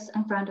chaos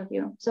in front of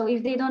you. So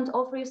if they don't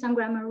offer you some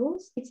grammar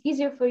rules, it's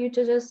easier for you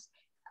to just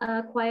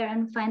acquire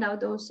and find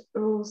out those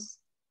rules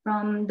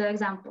from the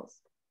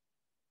examples.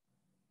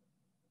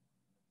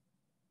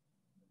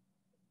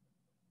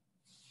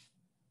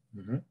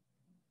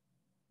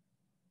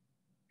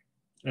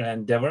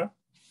 And Deborah?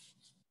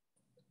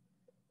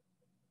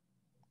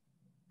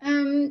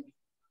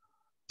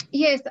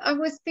 Yes, I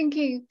was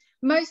thinking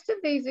most of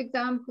these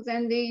examples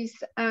and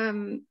these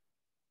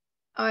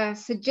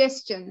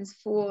suggestions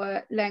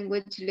for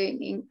language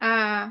learning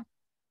are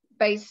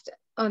based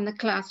on the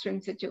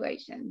classroom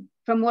situation.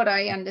 From what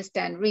I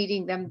understand,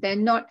 reading them, they're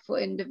not for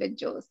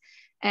individuals.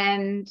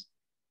 And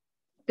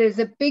there's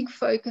a big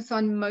focus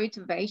on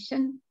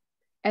motivation.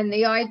 And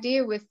the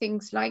idea with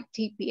things like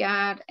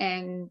TPR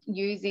and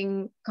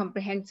using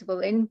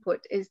comprehensible input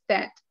is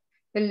that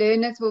the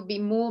learners will be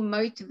more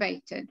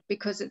motivated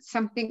because it's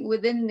something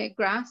within their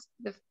grasp,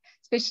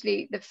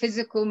 especially the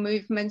physical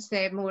movements,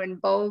 they're more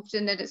involved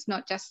in it. It's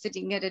not just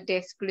sitting at a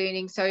desk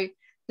learning. So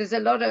there's a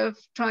lot of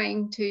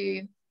trying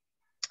to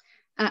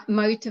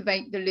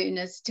motivate the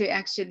learners to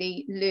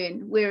actually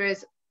learn.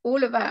 Whereas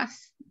all of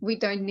us, we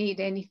don't need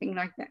anything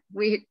like that.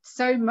 We're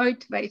so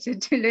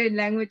motivated to learn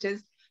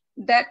languages.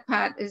 That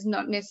part is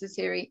not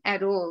necessary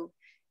at all.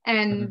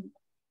 And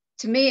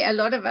to me, a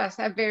lot of us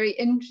are very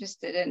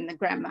interested in the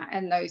grammar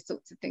and those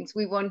sorts of things.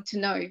 We want to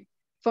know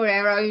for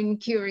our own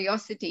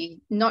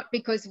curiosity, not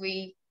because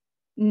we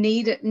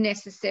need it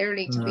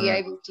necessarily to be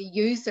able to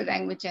use the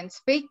language and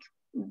speak,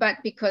 but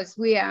because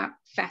we are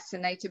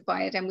fascinated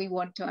by it and we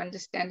want to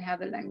understand how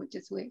the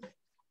languages work.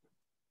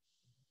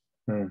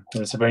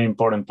 That's a very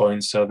important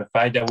point. So the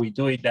fact that we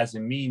do it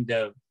doesn't mean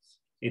that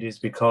it is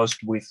because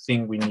we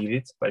think we need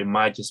it, but it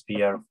might just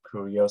be our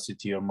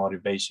curiosity or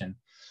motivation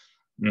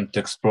to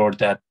explore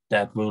that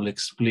rule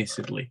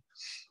explicitly.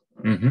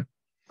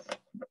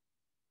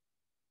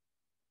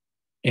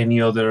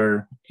 Any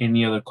other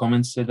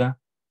comments to that?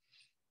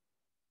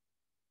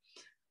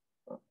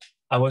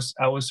 I was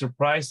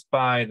surprised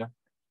by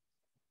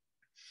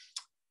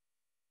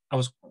I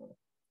was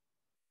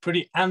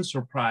pretty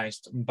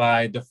unsurprised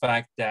by the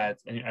fact that,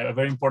 and a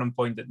very important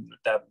point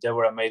that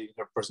Deborah made in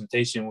her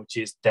presentation, which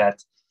is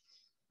that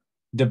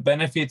the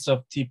benefits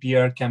of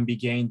TPR can be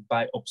gained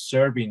by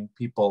observing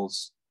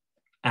people's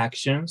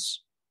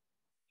actions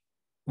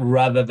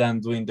rather than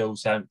doing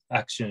those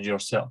actions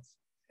yourself.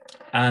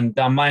 And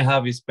that might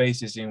have its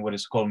basis in what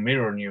is called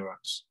mirror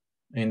neurons,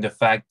 in the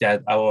fact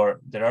that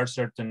there are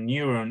certain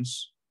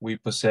neurons we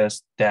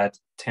possess that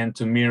tend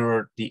to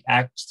mirror the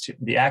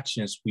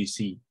actions we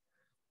see.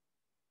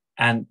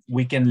 And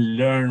we can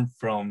learn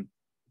from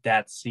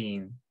that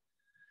scene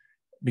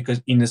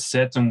because in a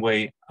certain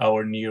way,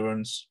 our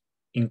neurons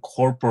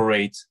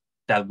incorporate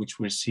that which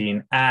we're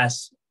seeing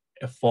as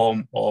a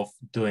form of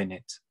doing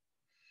it.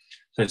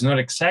 So it's not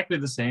exactly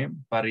the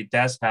same, but it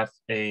does have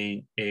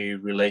a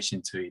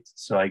relation to it.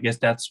 So I guess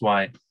that's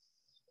why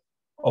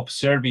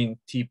observing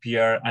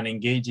TPR and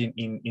engaging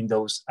in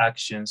those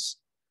actions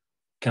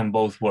can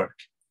both work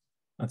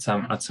at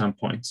some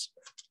points.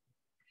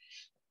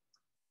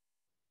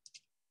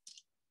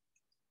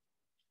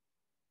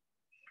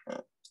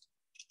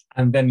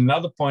 And then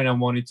another point I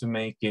wanted to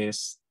make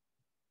is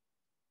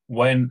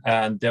when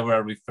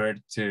Deborah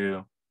referred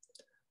to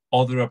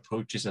other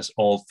approaches as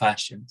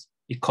old-fashioned,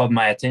 it caught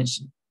my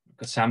attention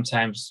because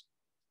sometimes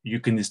you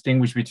can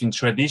distinguish between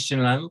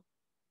traditional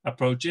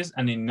approaches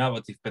and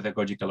innovative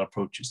pedagogical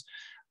approaches.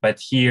 But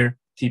here,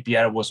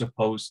 TPR was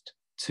opposed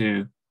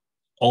to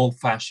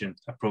old-fashioned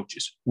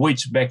approaches,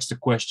 which begs the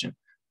question,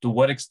 to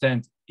what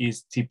extent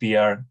is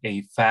TPR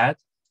a fad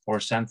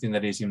or something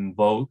that is in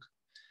vogue,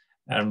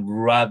 and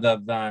rather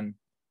than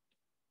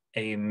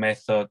a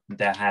method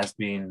that has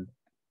been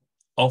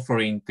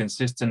offering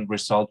consistent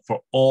result for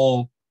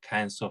all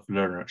kinds of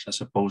learners,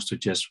 as opposed to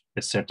just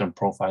a certain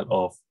profile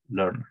of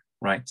learner,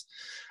 right?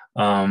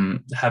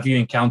 Have you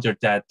encountered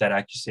that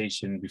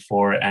accusation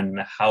before, and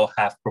how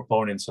have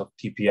proponents of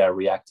TPR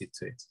reacted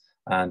to it?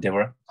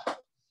 Deborah?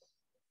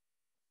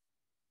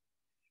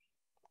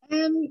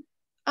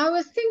 I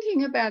was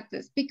thinking about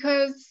this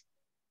because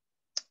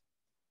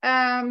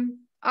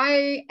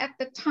at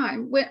the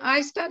time, when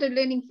I started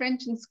learning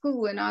French in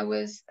school when I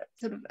was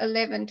sort of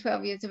 11,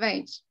 12 years of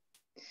age,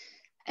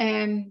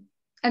 and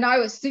I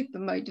was super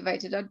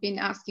motivated. I'd been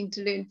asking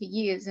to learn for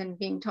years and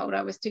being told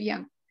I was too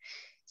young.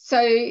 So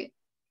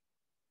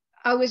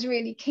I was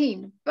really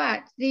keen.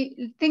 But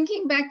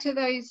thinking back to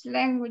those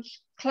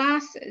language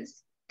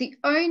classes, the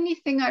only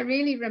thing I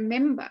really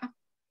remember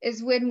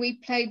is when we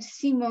played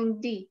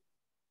Simon D.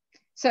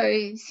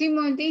 So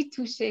Simon D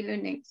touché le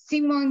nez,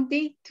 Simon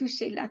D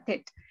touché la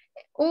tête.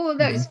 All of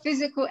those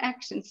physical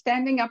actions,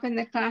 standing up in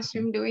the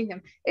classroom doing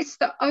them. It's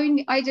the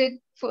only, I did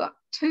for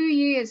 2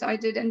 years, I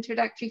did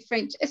introductory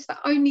French. It's the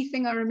only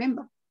thing I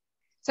remember.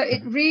 So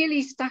it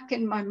really stuck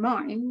in my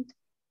mind,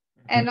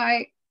 and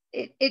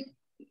it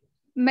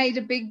made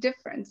a big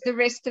difference. The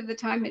rest of the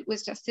time it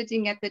was just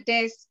sitting at the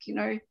desk, you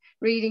know,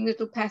 reading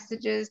little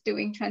passages,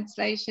 doing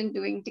translation,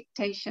 doing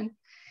dictation.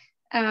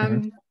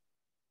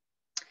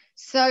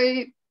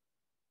 So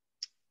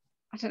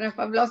I don't know if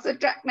I've lost the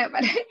track now,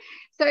 but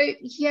so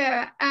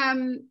yeah, I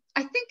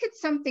think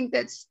it's something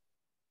that's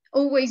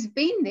always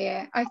been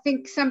there. I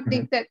think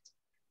something that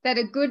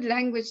a good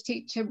language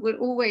teacher will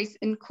always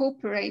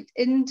incorporate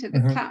into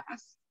the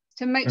class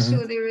to make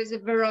sure there is a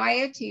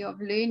variety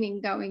of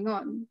learning going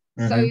on,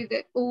 so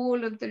that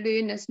all of the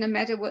learners, no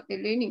matter what their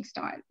learning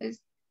style is,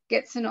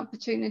 gets an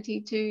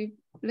opportunity to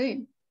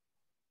learn.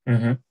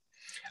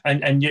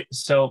 And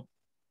so,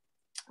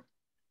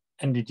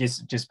 and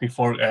just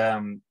before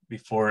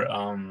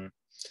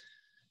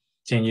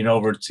changing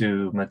over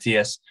to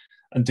Matthias,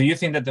 and do you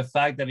think that the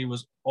fact that it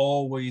was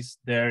always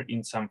there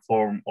in some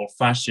form or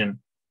fashion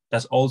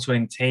does also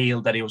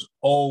entail that it was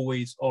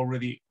always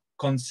already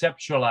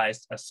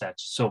conceptualized as such?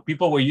 So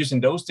people were using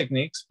those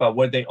techniques, but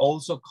were they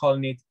also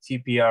calling it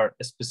TPR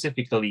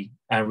specifically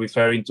and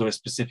referring to a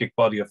specific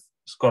body of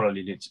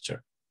scholarly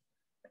literature?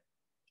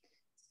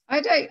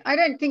 I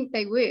don't think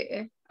they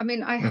were. I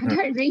mean, I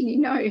don't really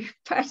know,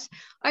 but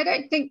I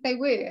don't think they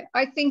were.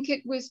 I think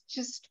it was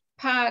just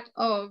part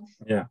of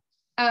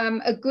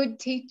a good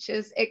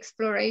teacher's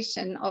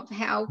exploration of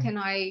how can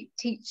I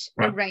teach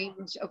a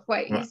range of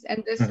ways,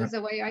 and this is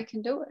a way I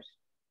can do it.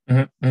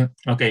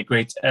 Okay,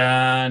 great.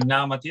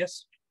 Now,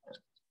 Matthias?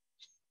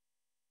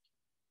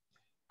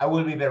 I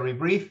will be very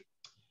brief.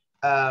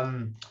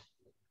 I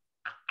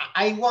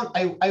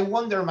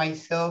wonder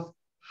myself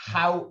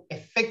how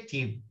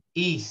effective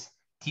is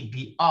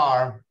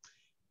TPR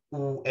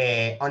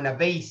on a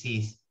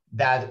basis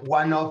that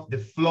one of the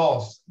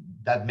flaws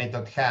that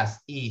method has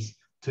is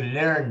to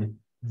learn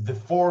the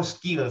 4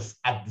 skills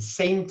at the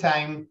same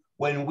time,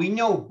 when we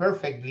know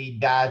perfectly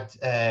that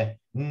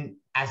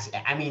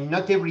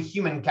not every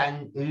human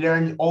can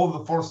learn all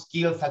the 4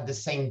 skills at the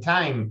same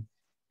time.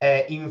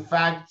 In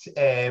fact,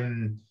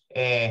 when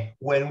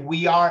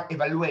we are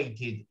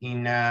evaluated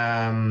in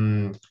a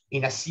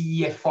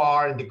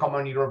CEFR, the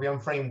Common European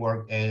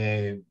Framework,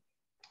 the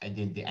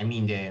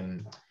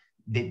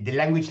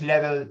language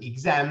level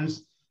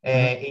exams,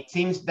 it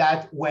seems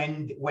that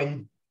when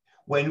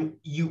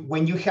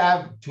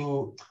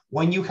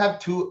you have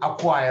to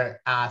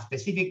acquire a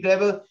specific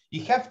level,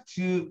 you have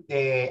to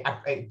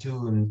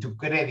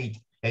credit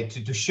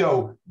to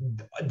show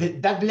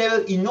that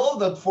level in all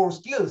the 4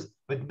 skills,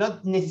 but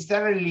not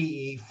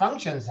necessarily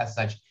functions as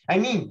such. I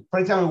mean, for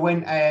example,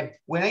 when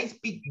I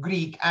speak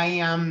Greek,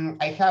 I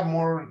have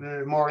more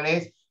or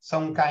less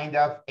some kind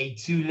of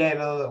A2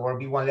 level or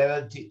B1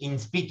 level in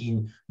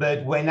speaking.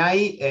 But when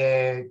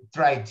I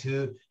try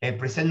to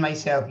present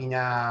myself in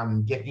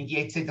διεθνική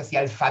εξέταση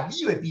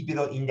αλφαβίου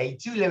επίπεδο in the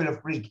A2 level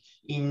of Greek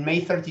in May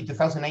 30,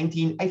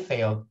 2019, I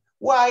failed.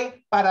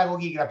 Why?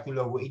 Παραγωγή γραπτού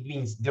λόγου. It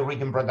means the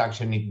written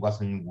production, it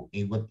wasn't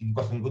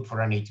good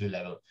for an A2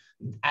 level.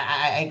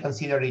 I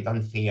consider it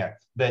unfair,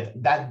 but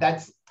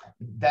that's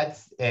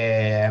that's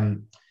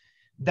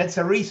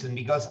a reason,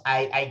 because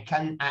I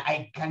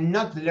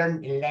cannot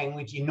learn a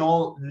language in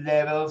all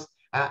levels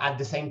at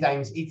the same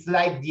time. It's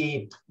like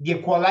the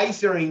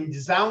equalizer in the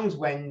sounds,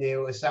 when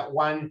there was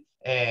one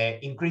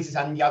increases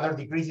and the other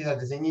decreases at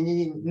the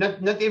same.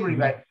 Not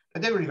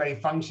everybody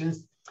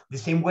functions the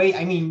same way.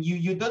 I mean,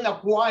 you don't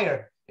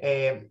acquire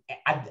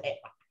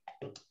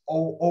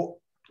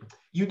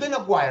you don't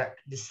acquire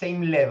the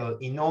same level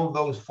in all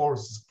those four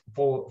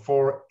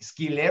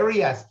skill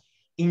areas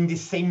in the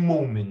same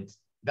moment.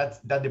 That's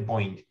the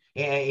point.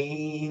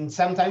 And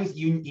sometimes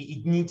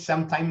it needs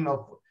some time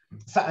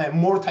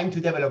more time to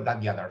develop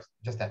than the others.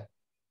 Just that.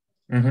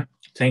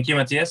 Thank you,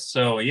 Matthias.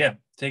 So yeah,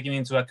 taking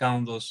into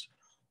account those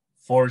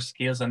 4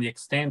 skills and the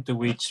extent to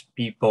which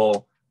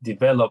people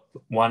develop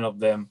one of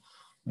them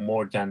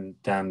more than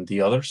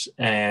the others.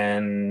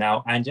 And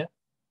now, Anja.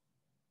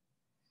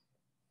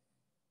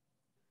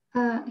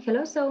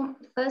 Hello. So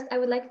first, I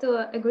would like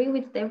to agree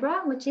with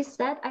Deborah, which is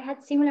that I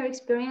had similar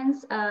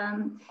experience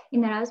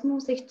in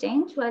Erasmus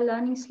exchange while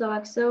learning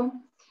Slovak. So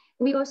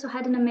we also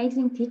had an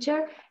amazing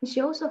teacher, and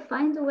she also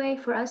found a way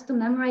for us to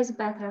memorize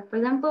better. For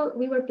example,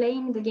 we were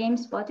playing the game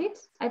Spotted.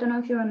 I don't know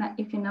if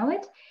you know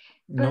it,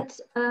 but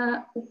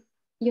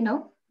you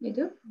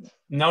do.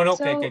 No.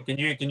 So, okay. Can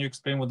you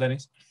explain what that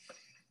is?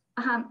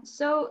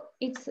 So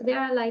there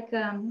are like.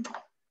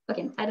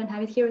 Okay, I don't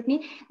have it here with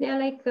me. There are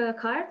like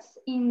cards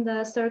in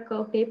the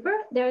circle paper.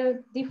 There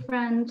are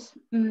different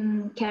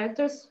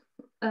characters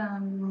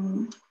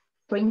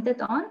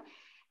printed on,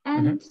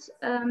 and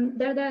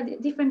there are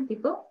different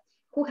people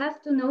who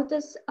have to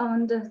notice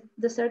on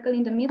the circle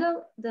in the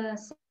middle the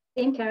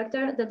same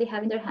character that they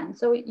have in their hand.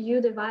 So you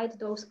divide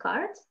those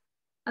cards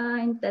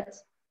in that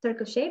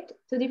circle shaped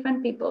to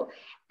different people,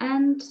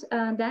 and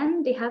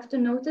then they have to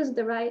notice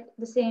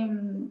the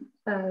same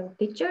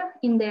picture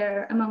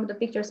among the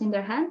pictures in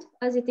their hand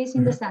as it is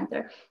in the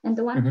center, and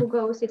the one who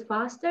goes it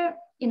faster,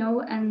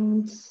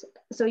 and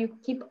so you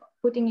keep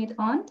putting it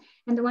on,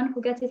 and the one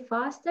who gets it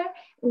faster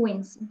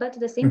wins. But at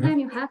the same time,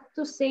 you have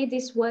to say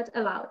this word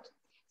aloud.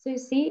 So you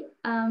see,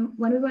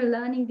 when we were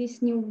learning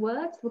this new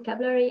word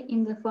vocabulary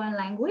in the foreign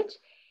language,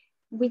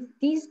 with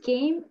this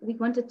game, we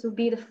wanted to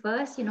be the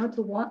first,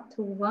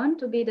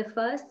 to be the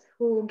first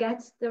who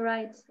gets the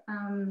right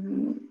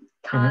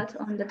card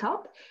on the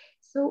top.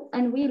 So,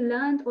 and we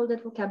learned all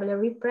that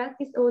vocabulary, we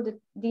practiced all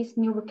this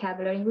new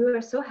vocabulary. We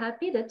were so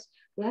happy that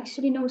we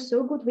actually know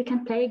so good we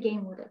can play a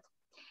game with it.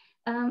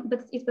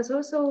 But it was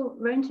also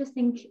very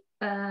interesting,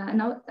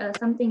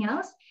 something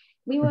else.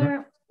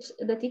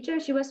 The teacher,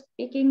 she was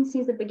speaking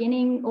since the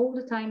beginning all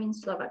the time in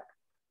Slovak,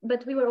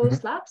 but we were all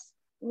Slavs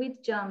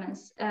with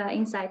Germans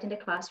inside in the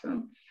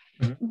classroom.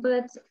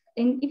 But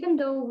even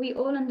though we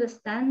all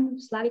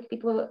understand Slavic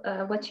people,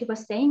 what she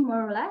was saying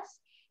more or less,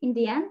 in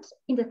the end,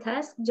 in the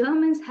test,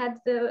 Germans had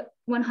the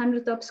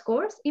 100 top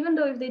scores, even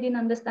though if they didn't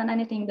understand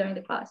anything during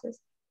the classes.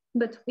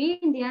 But we,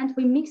 in the end,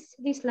 we mixed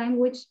this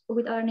language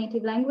with our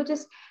native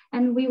languages,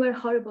 and we were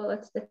horrible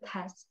at the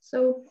test.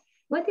 So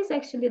what is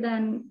actually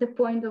then the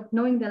point of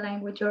knowing the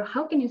language, or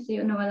how can you say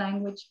you know a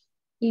language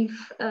if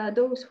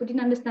those who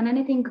didn't understand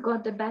anything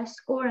got the best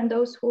score, and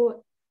those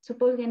who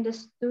supposedly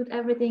understood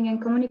everything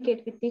and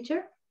communicate with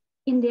teacher,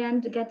 in the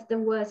end get the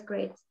worst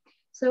grades?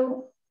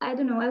 So I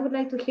don't know, I would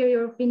like to hear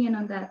your opinion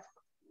on that.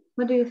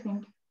 What do you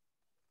think?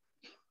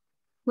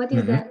 What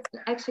is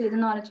actually the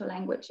knowledge of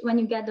language? When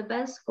you get the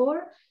best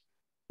score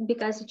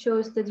because it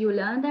shows that you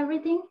learned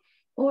everything,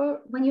 or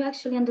when you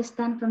actually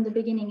understand from the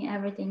beginning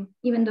everything,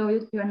 even though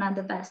you're not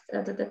the best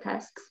at the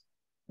tasks?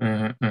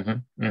 How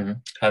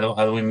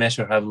do we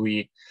measure, how do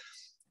we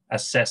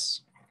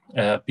assess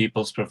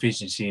people's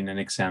proficiency in an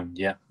exam?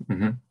 Yeah,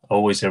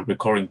 always a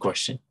recurring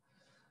question.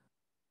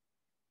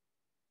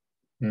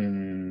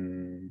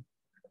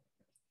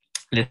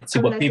 Let's see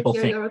what people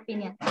think. Your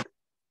opinion.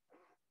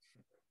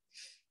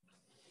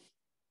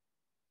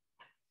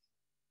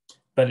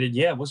 But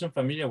I wasn't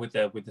familiar with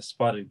the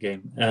Spotted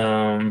game.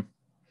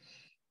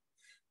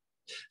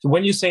 So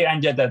when you say,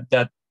 Anja,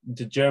 that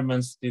the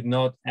Germans did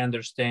not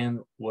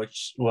understand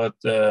what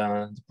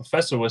the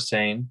professor was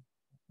saying,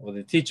 or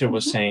the teacher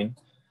was saying,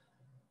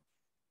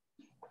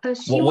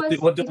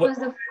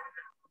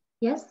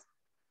 yes.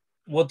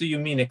 What do you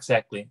mean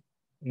exactly?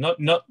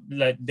 Not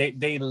like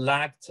they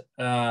lacked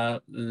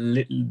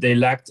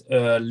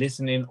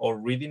listening or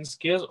reading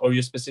skills, or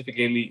you're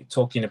specifically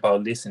talking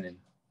about listening?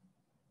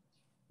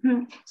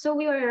 So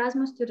we were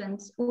Erasmus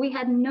students. We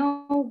had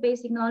no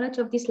basic knowledge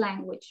of this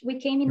language. We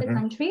came in the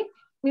country.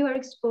 We were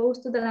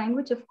exposed to the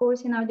language, of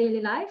course, in our daily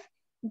life.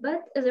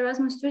 But as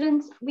Erasmus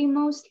students, we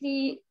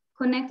mostly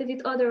connected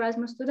with other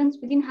Erasmus students.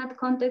 We didn't have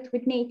contact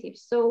with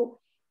natives. So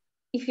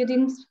if you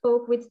didn't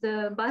spoke with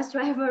the bus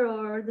driver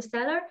or the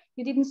seller,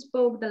 you didn't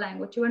spoke the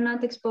language. You were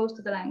not exposed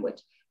to the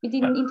language. We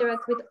didn't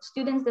interact with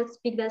students that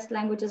speak that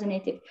language as a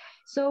native.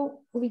 So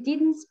we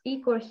didn't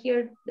speak or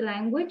hear the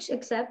language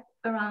except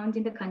around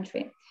in the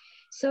country.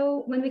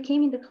 So when we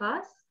came in the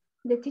class,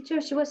 the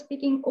teacher, she was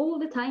speaking all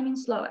the time in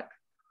Slovak.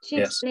 She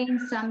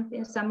explained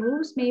some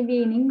rules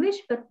maybe in English,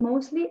 but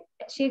mostly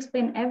she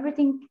explained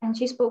everything, and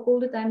she spoke all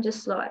the time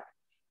just Slovak.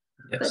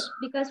 Yes. But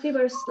because we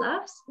were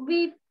Slavs,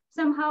 we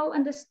somehow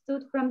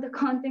understood from the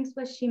context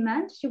what she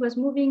meant. She was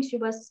moving, she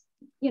was,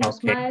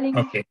 smiling.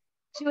 Okay.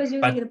 She was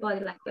using the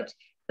body language.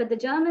 But the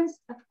Germans,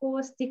 of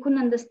course, they couldn't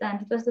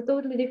understand. It was a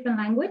totally different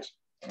language.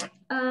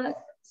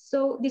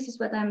 So this is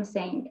what I'm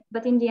saying.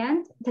 But in the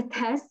end, the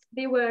tests,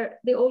 they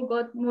all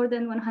got more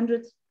than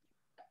 100,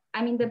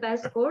 the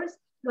best scores,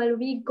 while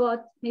we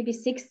got maybe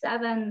 6,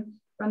 7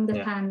 from the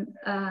 10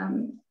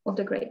 of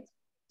the grade.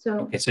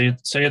 So okay,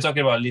 so you're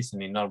talking about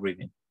listening, not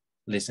reading.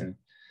 Listening.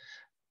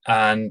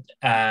 And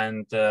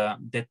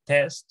the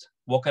test,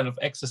 what kind of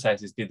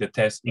exercises did the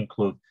test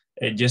include?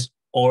 Just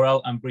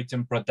oral and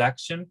written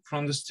production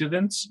from the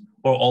students,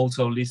 or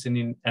also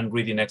listening and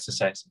reading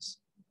exercises?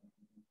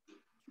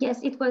 Yes,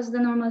 it was the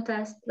normal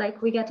test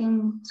like we get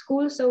in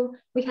school. So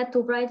we had to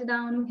write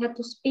down, we had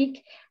to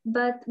speak.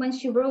 But when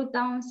she wrote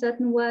down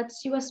certain words,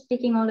 she was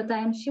speaking all the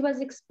time. She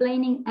was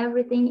explaining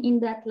everything in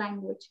that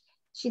language.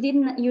 She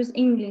didn't use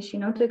English,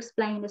 to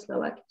explain the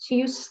Slovak. She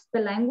used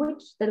the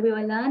language that we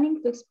were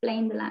learning to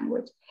explain the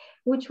language,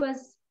 which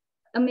was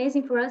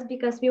amazing for us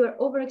because we were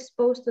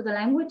overexposed to the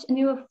language and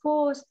we were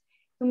forced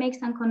to make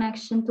some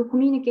connection, to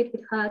communicate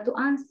with her, to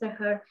answer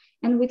her.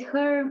 And with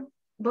her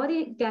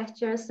body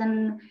gestures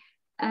and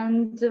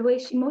the way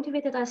she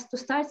motivated us to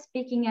start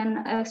speaking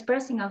and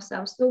expressing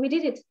ourselves. So we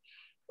did it.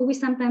 We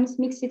sometimes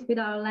mix it with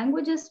our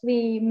languages.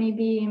 We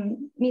maybe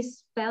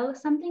misspell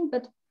something,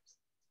 but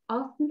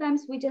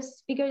oftentimes we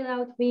just figure it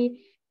out.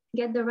 We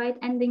get the right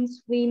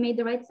endings. We made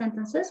the right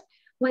sentences.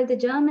 While the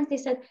Germans, they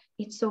said,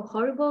 it's so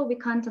horrible. We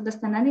can't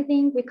understand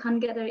anything. We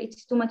can't gather,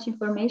 it's too much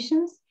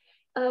information.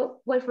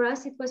 Well, for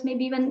us, it was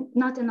maybe even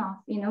not enough.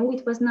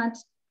 It was not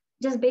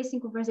just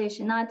basic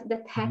conversation, not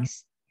the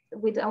text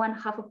with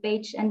 1/2 a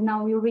page, and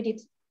now you read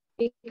it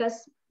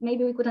because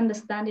maybe we could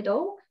understand it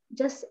all.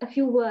 Just a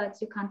few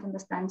words you can't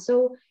understand.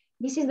 So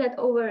this is that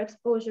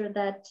overexposure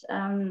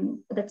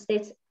that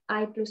states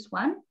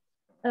I+1.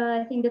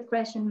 I think that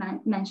question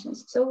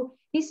mentions. So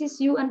this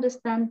is you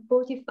understand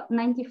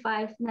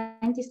 95,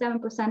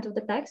 97% of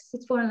the text.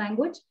 It's foreign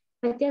language,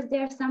 but yes,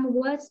 there are some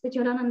words that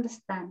you don't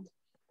understand.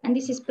 And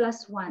this is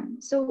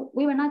 +1. So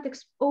we were not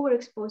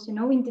overexposed,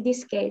 into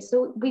this case.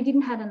 So we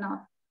didn't have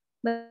enough.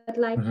 But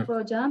like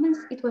for Germans,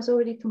 it was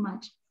already too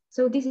much.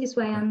 So this is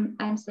why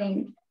I'm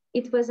saying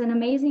it was an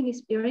amazing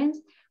experience.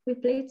 We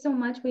played so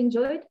much, we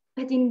enjoyed,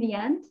 but in the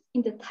end,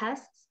 in the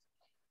tests,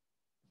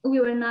 we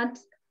were not,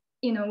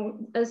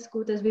 as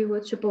good as we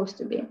were supposed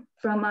to be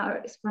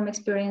from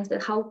experience,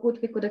 that how good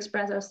we could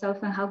express ourselves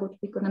and how good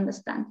we could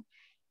understand.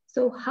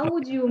 So how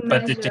would you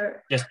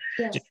measure?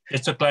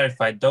 Just to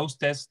clarify, those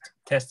tests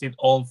tested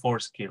all 4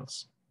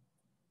 skills.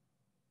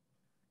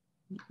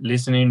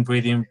 Listening,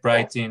 reading,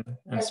 writing,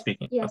 and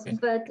speaking. Yes, okay.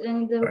 But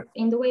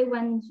in the way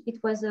when it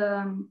was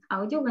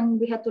audio, when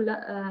we had to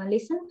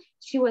listen,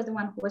 she was the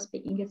one who was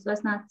speaking. It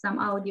was not some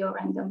audio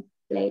random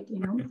played,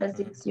 as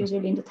it's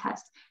usually in the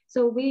test.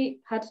 So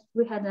we had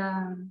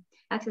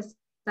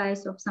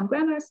exercise of some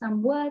grammar,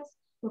 some words,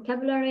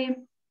 vocabulary,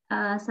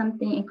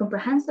 something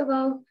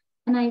incomprehensible,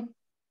 and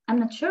I'm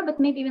not sure, but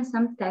maybe even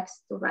some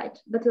text to write,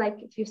 but like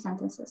a few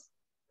sentences.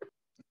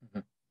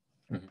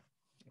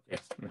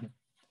 Okay.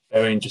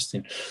 Very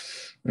interesting.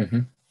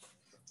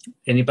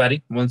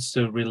 Anybody wants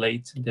to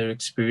relate their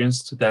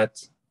experience to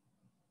that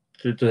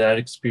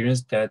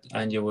experience that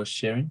Anja was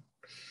sharing?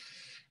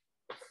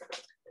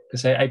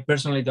 Because I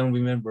personally don't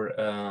remember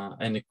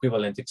an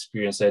equivalent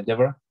experience.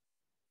 Deborah?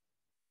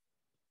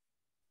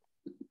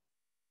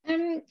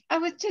 I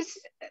was just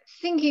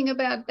thinking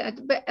about that,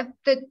 but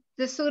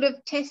the sort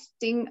of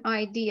testing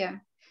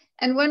idea.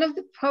 And one of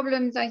the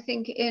problems I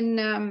think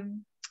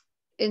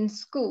in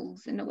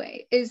schools in a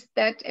way is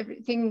that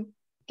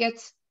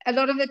a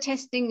lot of the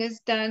testing is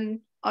done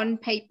on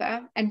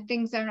paper and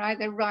things are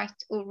either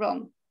right or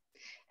wrong.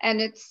 And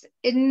it's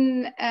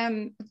in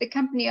the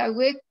company I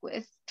work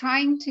with,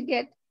 trying to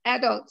get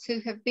adults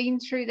who have been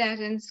through that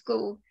in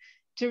school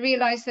to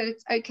realize that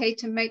it's okay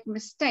to make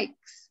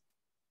mistakes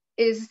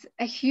is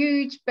a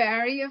huge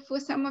barrier for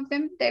some of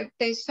them.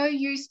 They're so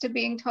used to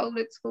being told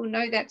at school,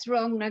 no, that's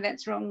wrong, no,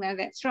 that's wrong, no,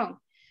 that's wrong.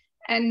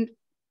 And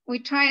we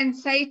try and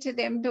say to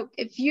them, look,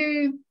 if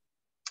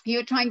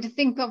you're trying to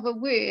think of a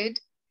word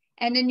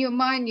and in your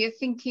mind you're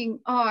thinking,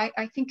 oh,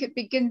 I think it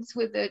begins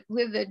with a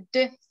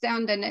d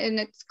sound and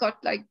it's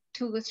got like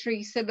 2 or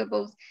 3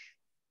 syllables,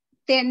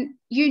 then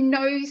you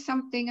know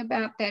something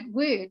about that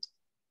word.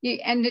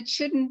 And it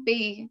shouldn't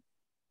be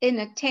in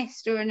a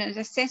test or in an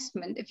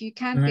assessment. If you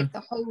can't get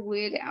the whole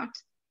word out,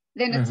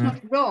 then it's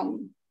not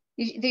wrong.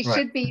 There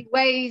should be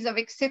ways of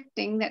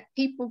accepting that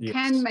people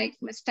can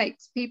make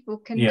mistakes, people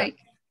can make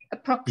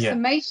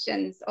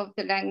approximations of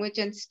the language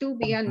and still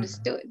be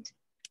understood.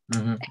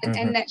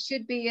 And that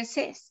should be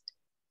assessed.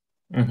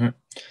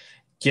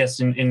 Yes,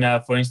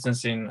 for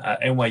instance, in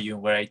NYU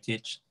where I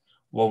teach,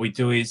 what we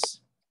do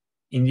is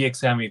in the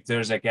exam, if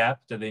there's a gap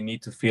that they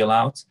need to fill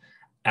out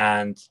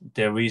and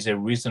there is a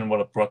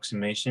reasonable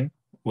approximation,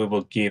 we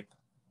will give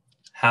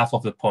half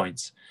of the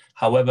points.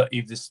 However,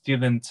 if the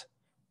student,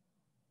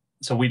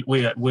 so we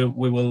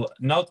will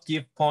not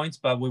give points,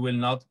 but we will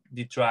not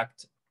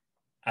detract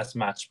as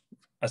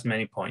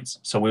many points.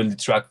 So we'll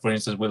detract, for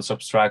instance, we'll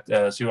subtract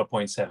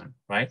 0.7,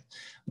 right?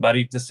 But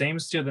if the same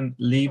student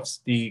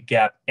leaves the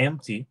gap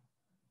empty,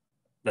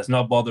 does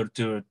not bother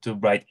to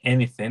write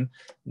anything,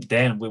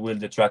 then we will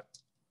detract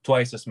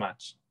twice as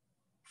much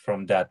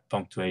from that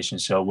punctuation.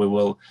 So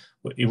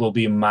it will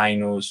be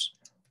minus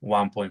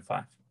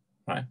 1.5,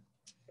 right?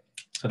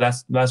 So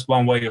that's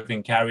one way of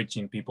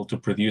encouraging people to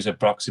produce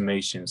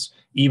approximations,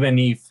 even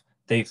if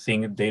they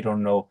think they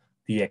don't know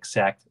the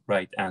exact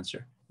right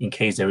answer, in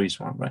case there is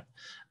one, right?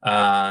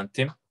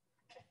 Tim?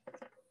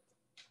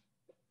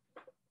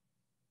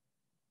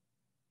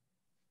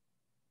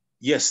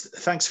 Yes,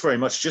 thanks very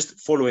much. Just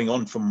following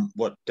on from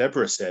what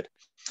Deborah said,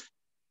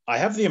 I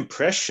have the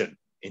impression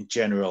in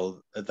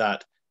general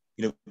that,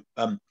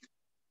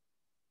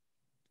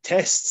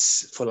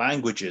 tests for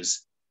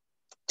languages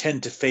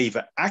tend to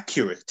favor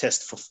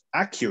tests for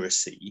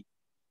accuracy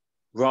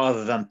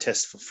rather than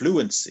tests for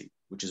fluency,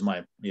 which is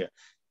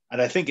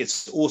and I think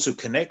it's also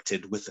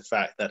connected with the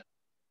fact that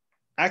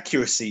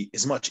accuracy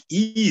is much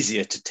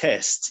easier to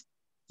test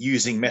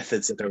using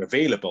methods that are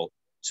available,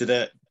 so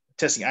that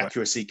testing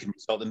accuracy can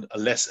result in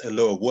a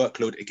lower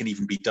workload. It can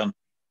even be done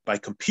by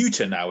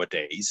computer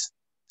nowadays.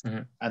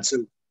 Mm-hmm. And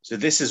so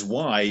this is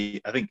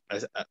why I think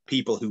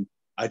people who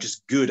are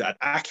just good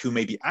at who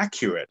may be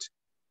accurate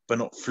but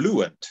not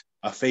fluent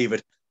are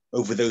favored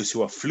over those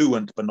who are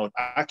fluent but not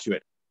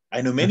accurate.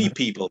 I know many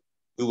people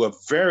who are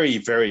very,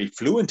 very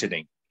fluent in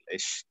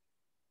English,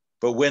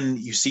 but when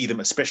you see them,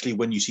 especially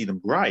when you see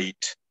them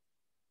write,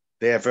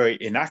 they are very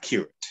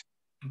inaccurate.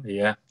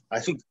 Yeah. I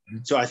think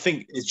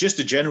it's just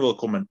a general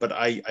comment, but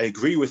I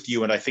agree with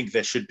you, and I think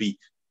there should be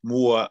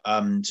more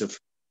sort of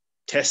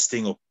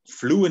testing of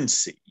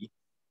fluency,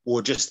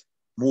 or just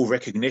more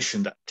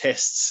recognition that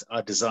tests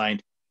are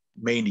designed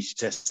mainly to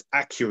test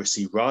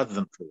accuracy rather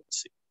than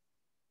fluency.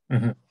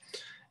 Mm-hmm.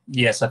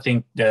 Yes, I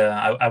think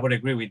I would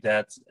agree with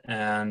that.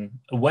 And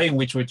a way in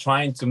which we're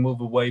trying to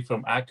move away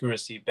from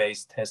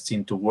accuracy-based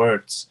testing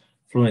towards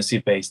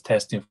fluency-based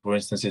testing, for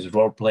instance, is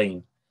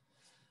role-playing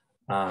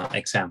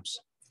exams,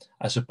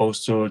 as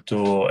opposed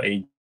to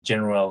a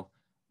general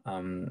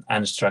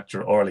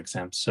unstructured oral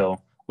exam.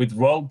 So with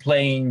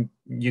role-playing,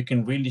 you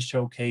can really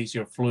showcase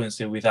your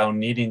fluency without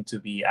needing to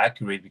be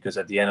accurate, because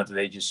at the end of the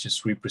day, you're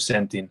just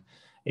representing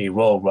a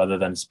role rather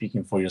than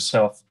speaking for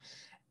yourself.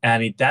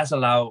 And it does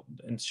allow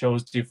and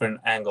shows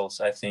different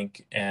angles, I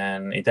think,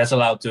 and it does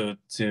allow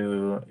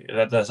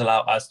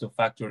us to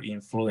factor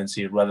in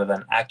fluency rather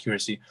than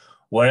accuracy.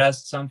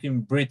 Whereas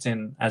something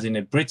written, as in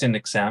a written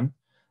exam,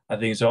 I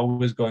think is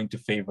always going to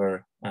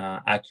favor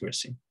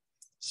accuracy.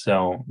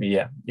 So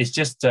yeah, it's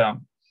just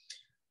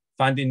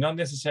finding not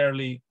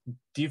necessarily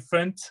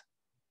different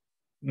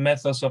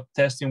methods of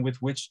testing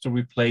with which to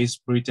replace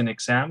written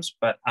exams,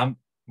 but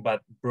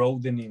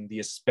broadening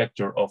the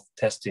spectrum of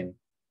testing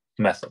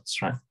methods,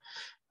 right?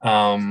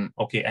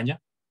 Okay, Anya?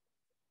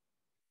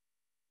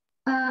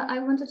 I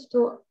wanted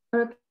to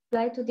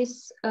reply to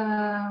this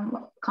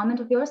comment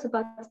of yours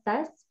about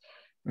tests.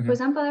 Mm-hmm. For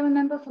example, I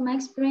remember from my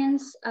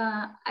experience,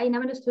 I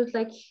never understood,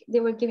 like, they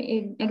were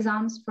giving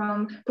exams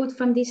from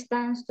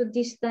distance to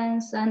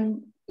distance,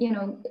 and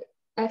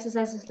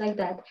exercises like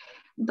that.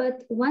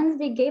 But once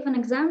they gave an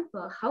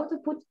example, how to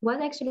put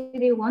what actually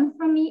they want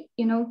from me,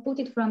 put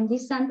it from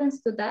this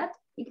sentence to that,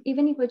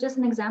 even if it was just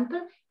an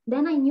example,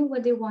 then I knew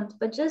what they want.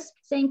 But just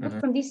saying put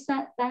from this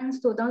tense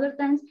to another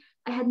tense,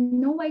 I had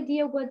no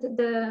idea what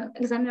the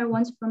examiner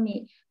wants from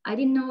me. I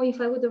didn't know if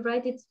I would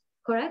write it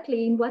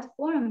correctly, in what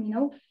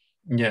form,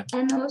 Yeah.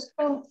 And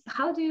also,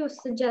 how do you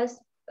suggest,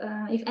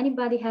 if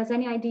anybody has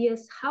any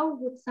ideas, how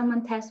would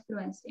someone test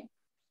fluency?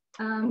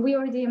 We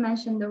already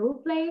mentioned the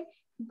role play,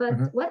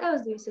 but what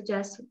else do you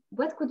suggest?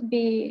 What could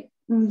be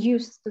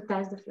used to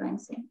test the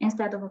fluency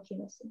instead of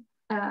accuracy?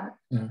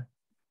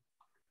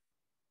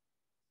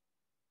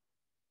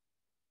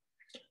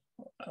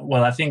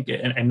 Well, I think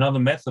another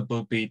method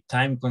would be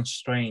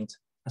time-constrained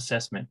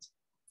assessment.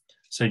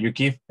 So you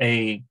give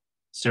a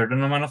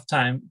certain amount of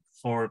time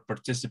for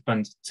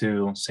participants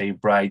to, say,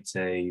 write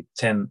a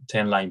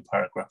 10-line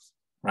paragraph,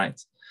 right?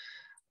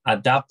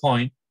 At that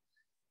point,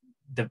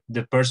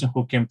 the person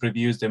who can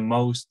produce the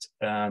most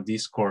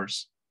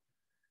discourse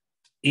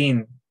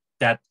in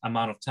that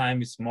amount of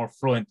time is more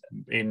fluent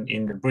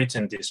in the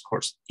written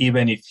discourse,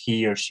 even if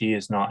he or she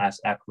is not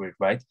as accurate,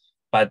 right?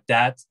 But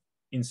that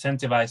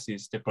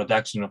incentivizes the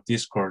production of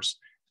discourse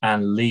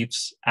and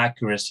leaves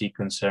accuracy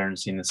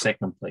concerns in the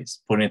second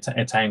place, putting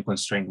a time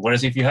constraint.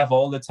 Whereas if you have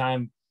all the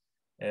time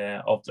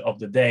of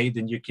the day,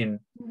 then you can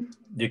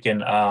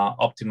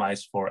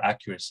optimize for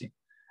accuracy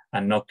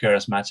and not care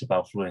as much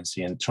about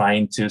fluency and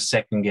trying to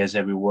second guess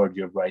every word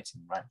you're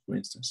writing, right, for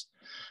instance.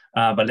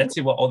 But let's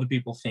see what other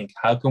people think.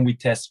 How can we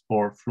test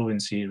for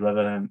fluency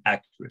rather than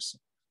accuracy?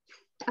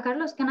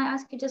 Carlos, can I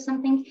ask you just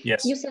something?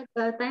 Yes. You said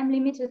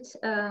time-limited,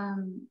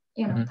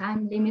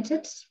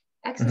 time-limited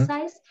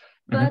exercise.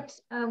 but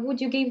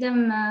would you give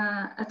them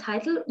a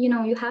title? You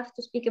know, you have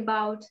to speak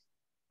about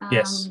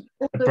yes,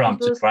 a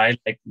prompt, right?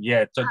 Like,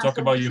 yeah, talk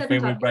so about your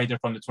favorite topic. writer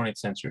from the 20th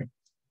century.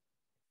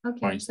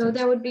 Okay, so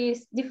there would be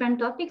different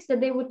topics that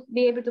they would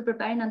be able to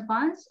prepare in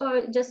advance,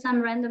 or just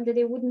some random that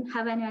they wouldn't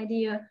have any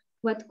idea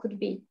what could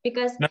be?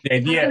 Because no, the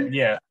idea,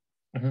 yeah.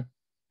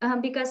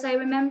 Because I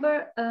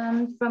remember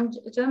from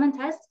German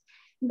tests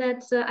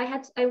that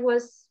I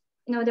was,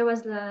 you know, there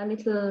was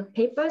little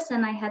papers,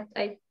 and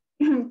I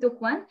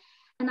took one,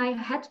 and I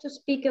had to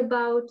speak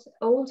about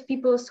old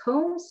people's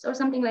homes or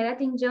something like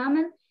that in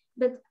German,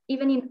 that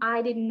even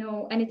I didn't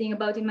know anything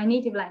about in my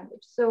native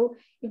language. So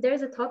if there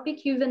is a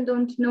topic you even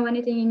don't know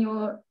anything in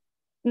your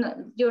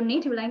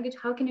native language,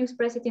 how can you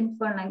express it in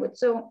foreign language?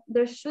 So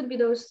there should be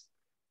those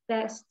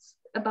tests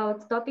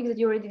about topics that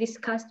you already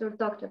discussed or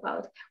talked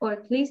about, or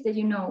at least that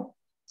you know.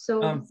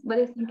 So what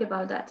do you think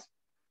about that?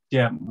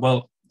 Yeah,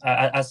 well,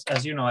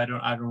 as you know, I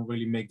don't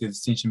really make the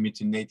distinction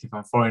between native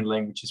and foreign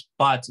languages.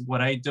 But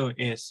what I do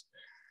is,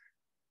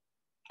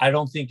 I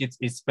don't think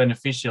it's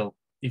beneficial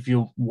if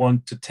you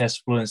want to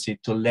test fluency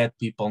to let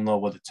people know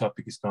what the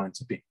topic is going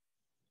to be.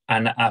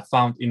 And I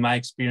found, in my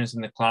experience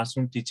in the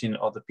classroom teaching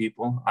other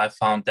people, I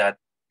found that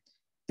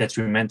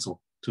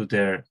detrimental to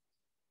their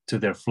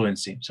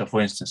fluency. So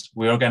for instance,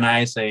 we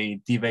organize a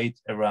debate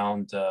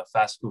around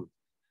fast food.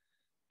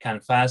 Can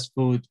fast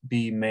food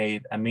be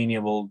made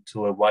amenable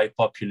to a wide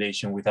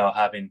population without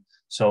having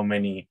so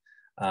many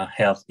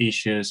health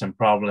issues and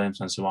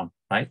problems and so on,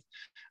 right?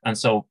 And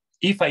so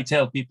if I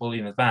tell people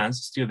in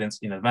advance, students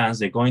in advance,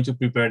 they're going to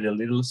prepare the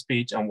little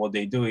speech, and what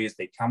they do is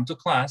they come to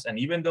class, and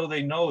even though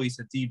they know it's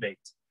a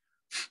debate,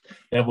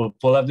 they will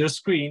pull up their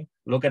screen,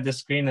 look at the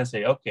screen and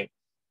say, okay,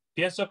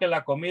 pienso que la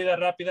comida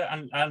rápida,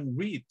 and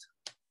read,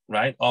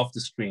 right, off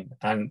the screen.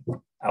 And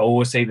I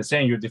always say the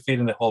same, you're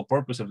defeating the whole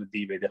purpose of the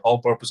debate. The whole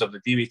purpose of the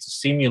debate is to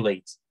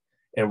simulate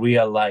a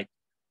real life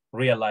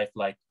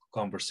like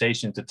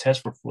conversation to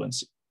test for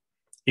fluency.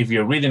 If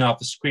you're reading off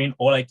the screen,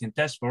 all I can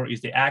test for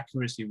is the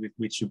accuracy with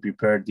which you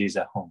prepared this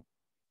at home.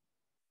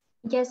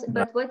 Yes,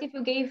 but what if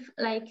you gave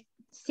like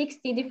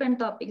 60 different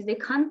topics? They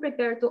can't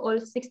prepare to all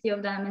 60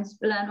 of them and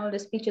learn all the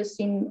speeches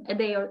in a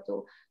day or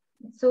two,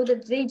 so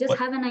that they just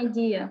have an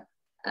idea.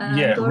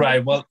 Yeah,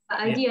 right. Well,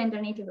 idea in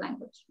their native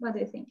language. What do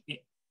you think?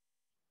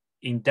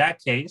 In that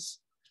case,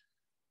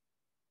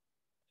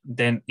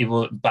 then it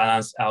will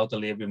balance out a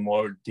little bit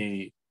more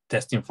the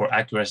testing for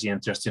accuracy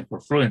and testing for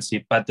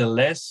fluency. But the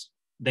less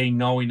they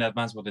know in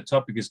advance what the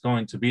topic is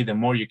going to be, the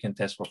more you can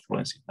test for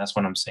fluency. That's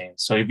what I'm saying.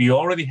 So if you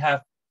already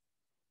have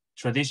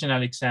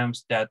traditional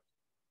exams that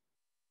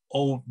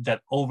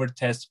over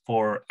test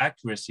for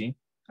accuracy,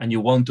 and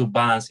you want to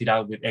balance it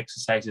out with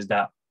exercises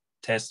that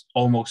test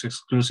almost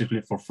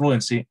exclusively for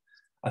fluency,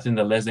 I think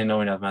the less they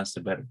know in advance,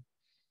 the better.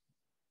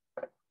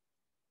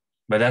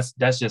 But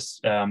that's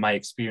just my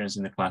experience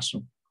in the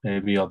classroom.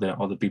 Maybe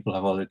other people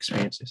have other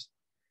experiences.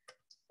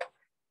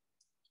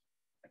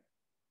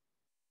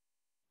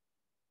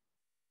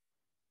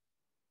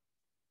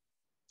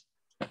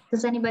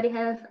 Does anybody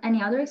have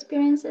any other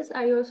experiences?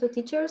 Are you also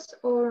teachers,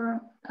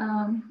 or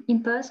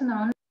in person or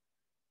online?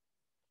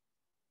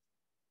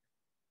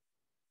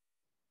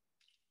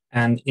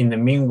 And in the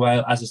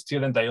meanwhile, as a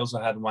student, I also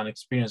had one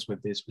experience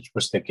with this, which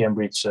was the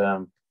Cambridge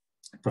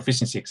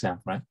proficiency exam,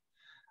 right?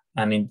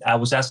 And I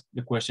was asked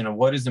the question of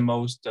what is the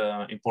most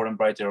important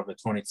writer of the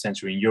 20th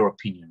century, in your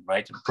opinion,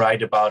 right?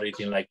 Write about it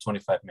in like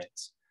 25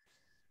 minutes.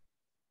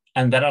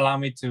 And that allowed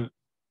me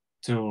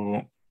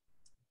to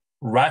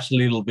rush a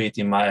little bit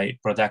in my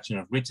production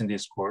of written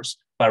discourse,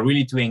 but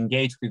really to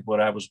engage with what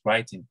I was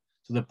writing,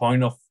 to the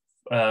point of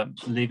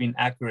leaving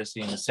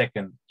accuracy in the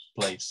second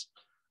place.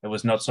 It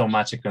was not so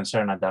much a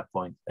concern at that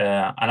point.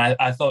 And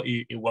I thought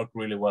it worked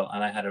really well,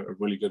 and I had a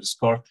really good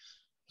score.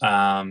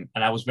 And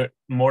I was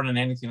more than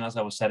anything else,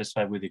 I was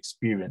satisfied with the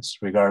experience,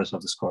 regardless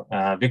of the score.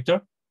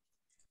 Victor?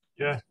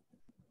 Yeah.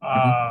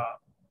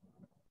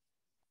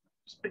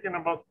 Speaking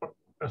about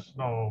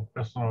personal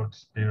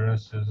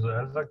experiences,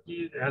 as a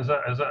kid, as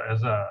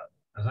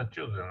a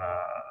children,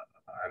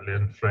 I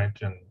learned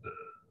French and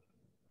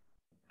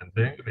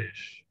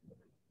English.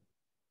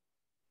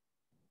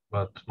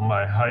 But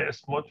my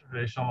highest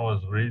motivation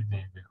was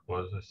reading,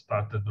 because I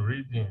started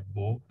reading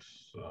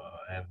books,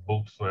 and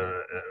books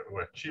were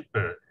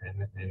cheaper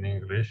in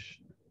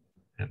English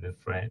and in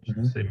French.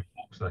 The same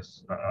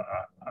books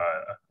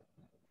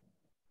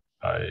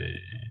I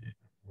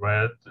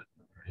read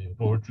in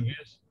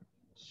Portuguese.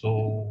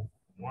 So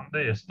one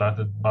day I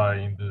started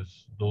buying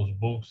those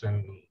books,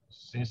 and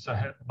since I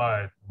had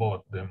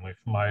bought them with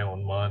my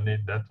own money,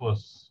 that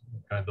was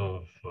kind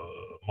of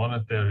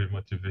monetary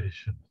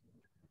motivation.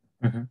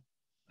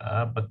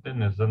 But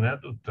then as an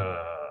adult,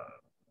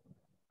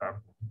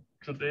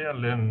 today I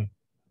learn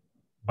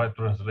by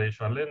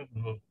translation. I learned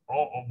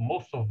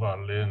most of I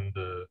learned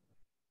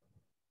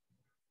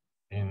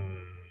in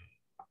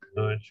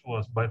Dutch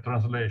was by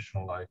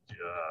translation. Like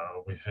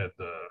we had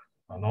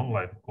an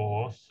online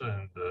course,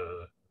 and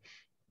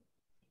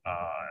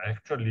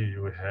actually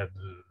we had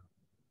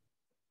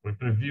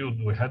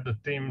we had the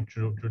team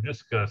to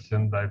discuss,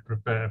 and I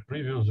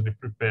previously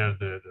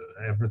prepared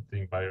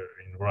everything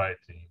in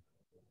writing.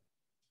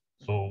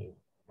 So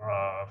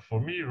for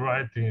me,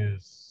 writing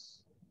is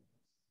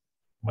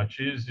much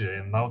easier,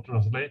 and now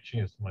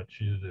translating is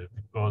much easier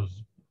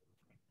because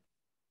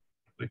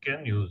we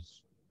can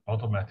use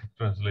automatic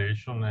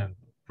translation, and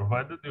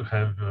provided you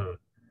have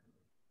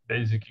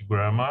basic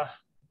grammar,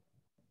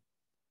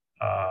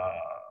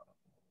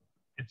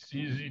 it's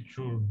easy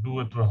to do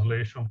a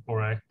translation,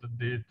 correct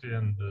it,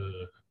 and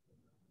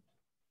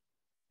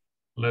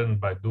learn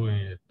by doing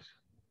it.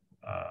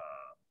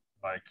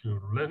 Like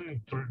you're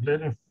learning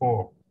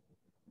for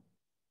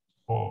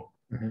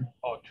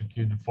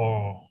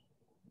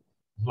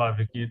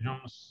Slavic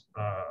idioms,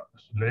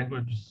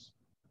 languages,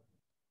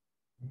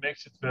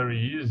 makes it very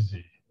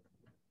easy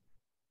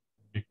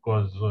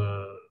because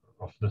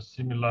of the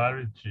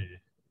similarity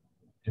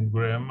in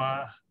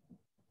grammar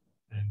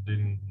and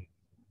in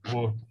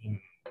word.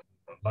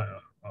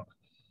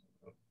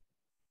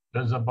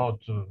 There's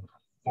about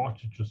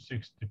 40 to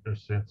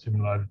 60%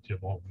 similarity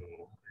among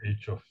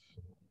each of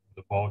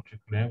the Baltic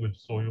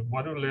languages. So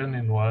what you learn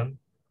in one,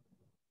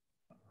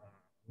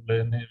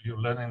 you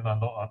learn in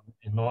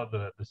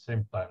another at the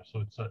same time.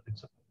 So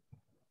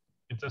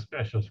it's a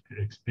special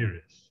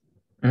experience.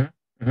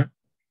 Mm-hmm. Mm-hmm.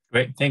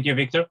 Great, thank you,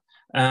 Victor.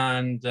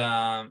 And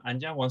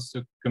Anja wants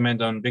to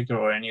comment on Victor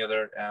or any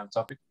other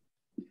topic.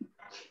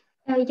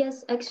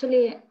 Yes,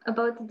 actually,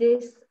 about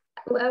this,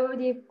 I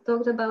already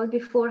talked about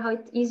before how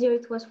easier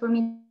it was for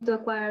me to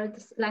acquire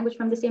this language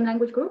from the same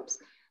language groups,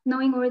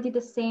 knowing already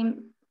the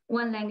same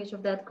one language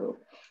of that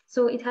group.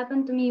 So it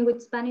happened to me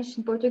with Spanish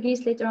and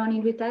Portuguese, later on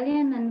in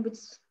Italian, and with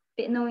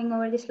knowing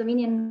already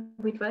Slovenian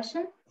with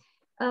Russian,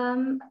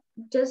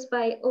 just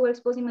by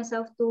overexposing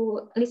myself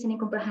to listening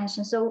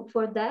comprehension. So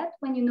for that,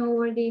 when you know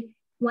already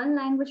one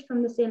language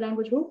from the same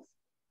language group,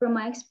 from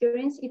my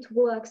experience, it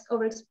works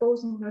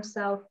overexposing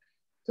yourself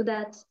to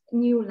that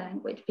new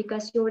language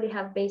because you already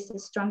have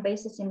strong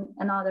basis in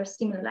another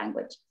similar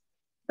language.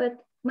 But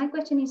my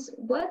question is,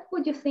 what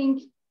would you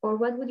think, or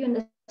what would you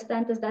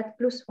understand as that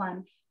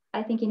 +1?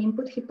 I think in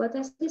input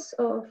hypothesis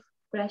of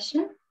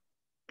Krashen.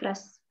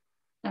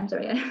 I'm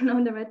sorry, I don't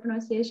know the right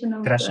pronunciation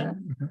of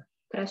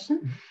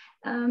Krashen.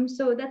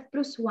 So that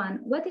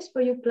 +1, what is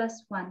for you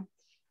 +1?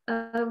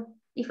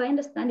 If I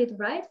understand it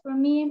right, for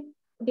me,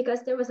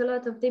 because there was a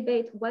lot of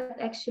debate what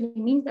actually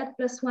means that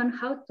 +1,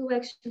 how to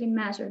actually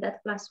measure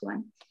that +1.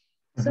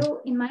 Mm-hmm.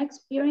 So in my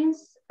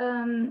experience,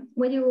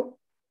 when you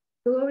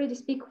already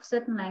speak a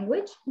certain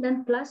language,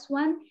 then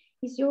 +1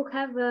 is you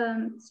have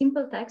a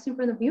simple text in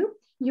front of you,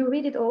 you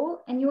read it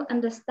all, and you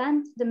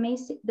understand the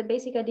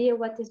basic idea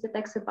what is the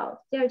text about.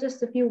 There are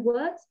just a few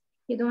words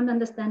you don't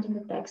understand in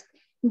the text.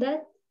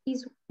 That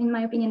is, in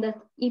my opinion,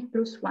 that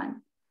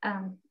E+1,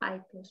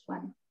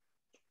 I+1.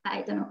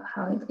 I don't know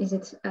how is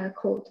it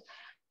called.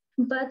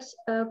 But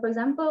for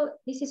example,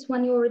 this is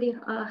when you already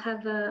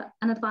have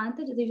an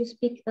advantage that you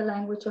speak the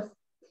language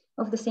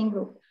of the same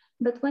group.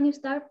 But when you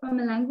start from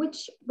a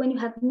language, when you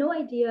have no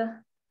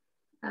idea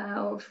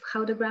of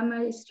how the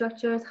grammar is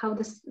structured, how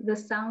the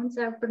sounds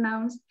are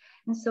pronounced,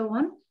 and so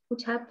on,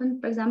 which happened,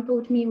 for example,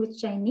 with me with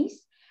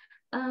Chinese,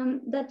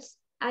 that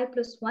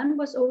I+1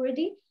 was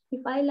already,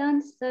 if I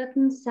learned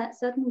certain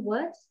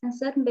words and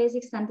certain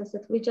basic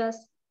sentences, which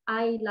just,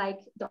 I like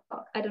dog,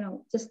 I don't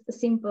know, just a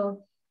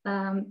simple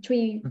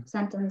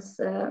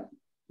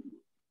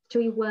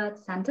three-word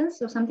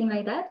sentence or something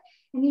like that,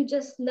 and you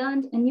just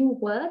learned a new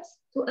words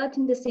to add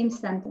in the same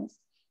sentence.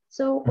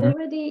 So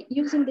already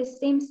using the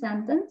same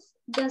sentence,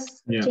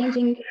 just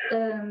changing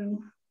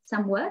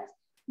some words,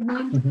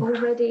 meant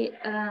already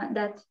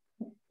that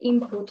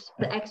input,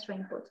 the extra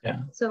input.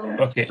 Yeah. So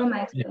from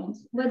my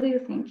experience, what do you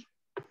think?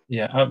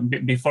 Yeah,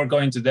 before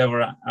going to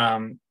Deborah,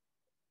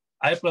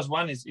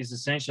 I+1 is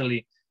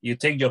essentially, you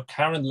take your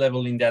current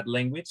level in that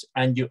language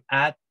and you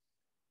add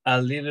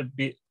a little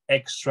bit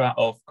extra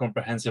of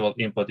comprehensible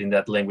input in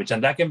that language.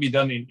 And that can be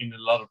done in a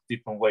lot of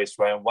different ways,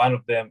 right? One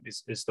of them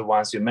is the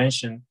ones you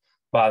mentioned,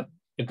 but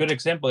a good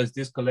example is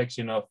this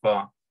collection of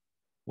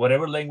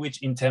whatever language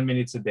in 10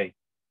 minutes a day.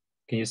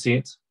 Can you see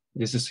it?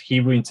 This is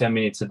Hebrew in 10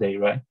 minutes a day,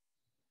 right?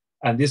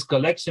 And this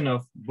collection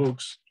of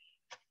books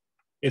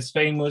is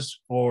famous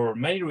for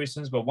many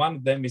reasons, but one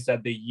of them is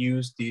that they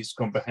use this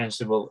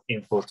comprehensible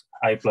input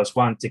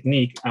I+1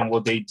 technique. And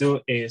what they do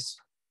is,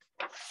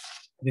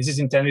 this is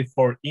intended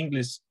for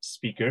English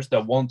speakers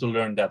that want to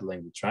learn that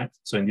language, right?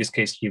 So in this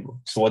case, Hebrew.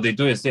 So what they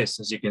do is this,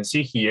 as you can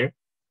see here,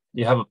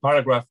 you have a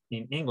paragraph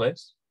in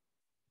English,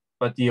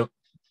 but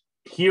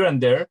here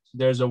and there,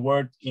 there's a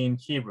word in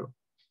Hebrew.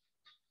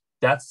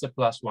 That's the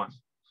 +1.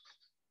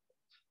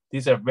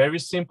 These are very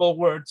simple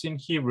words in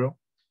Hebrew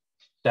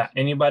that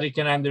anybody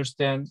can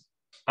understand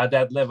at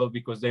that level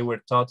because they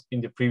were taught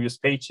in the previous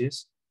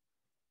pages,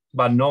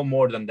 but no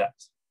more than that.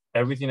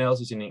 Everything else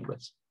is in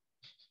English.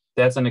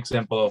 That's an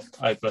example of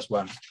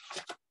I+1.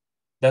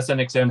 That's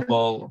an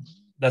example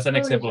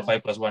of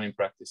I+1 in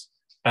practice.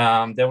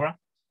 Deborah?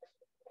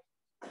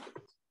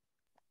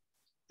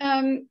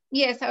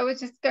 Yes, I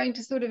was just going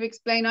to sort of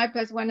explain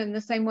I+1 in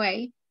the same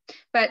way.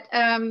 But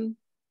I'm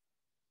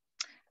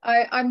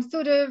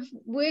sort of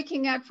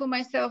working out for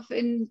myself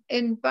in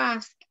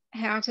Basque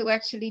how to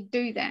actually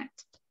do that,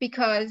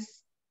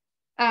 because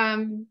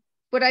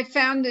what I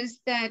found is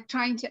that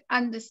trying to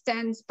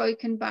understand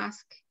spoken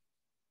Basque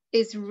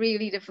is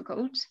really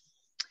difficult.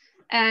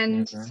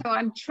 And so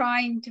I'm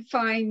trying to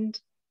find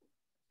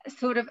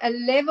sort of a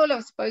level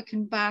of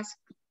spoken Basque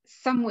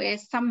somewhere,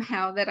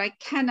 somehow, that I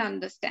can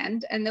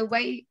understand. And the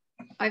way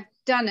I've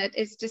done it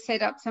is to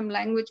set up some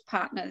language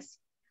partners.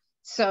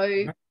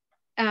 So,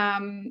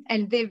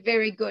 and they're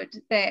very good.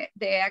 They're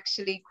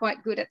actually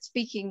quite good at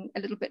speaking a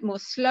little bit more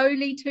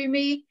slowly to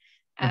me,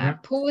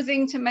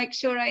 pausing to make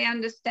sure I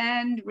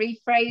understand,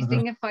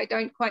 rephrasing if I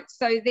don't quite.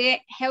 So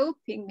they're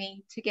helping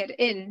me to get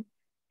in.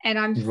 And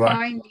I'm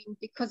finding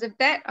because of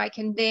that, I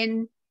can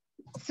then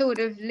sort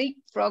of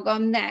leapfrog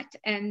on that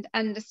and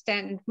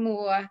understand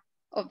more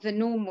of the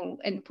normal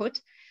input.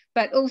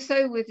 But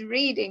also with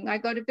reading, I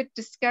got a bit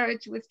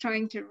discouraged with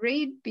trying to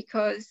read,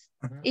 because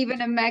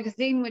even a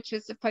magazine which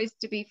is supposed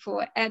to be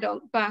for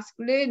adult Basque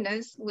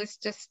learners was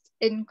just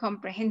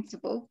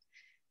incomprehensible.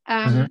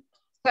 So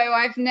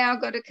I've now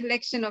got a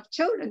collection of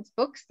children's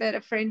books that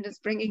a friend is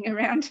bringing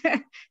around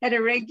at a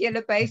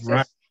regular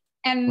basis.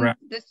 And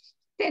the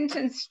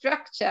sentence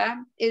structure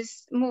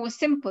is more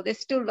simple. There's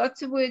still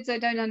lots of words I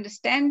don't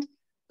understand,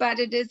 but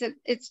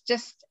it's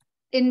just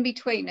in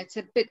between.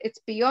 It's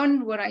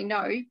beyond what I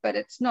know, but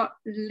it's not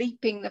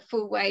leaping the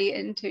full way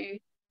into,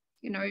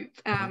 you know,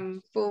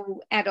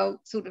 full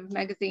adult sort of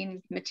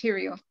magazine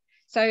material.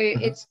 So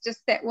it's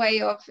just that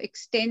way of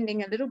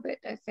extending a little bit,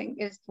 I think,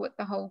 is what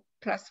the whole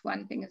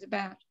 +1 thing is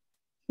about.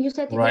 You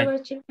said if they were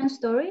children's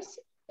stories.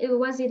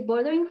 Was it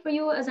bothering for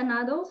you as an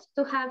adult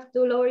to have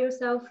to lower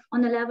yourself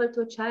on a level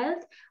to a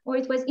child, or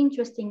it was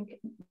interesting?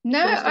 No,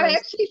 I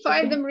actually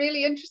find them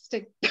really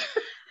interesting.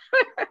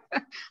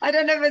 I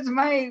don't know if it's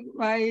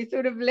my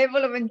sort of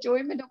level of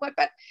enjoyment or what,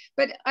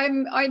 but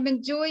I'm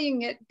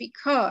enjoying it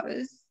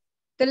because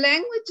the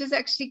language is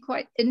actually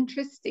quite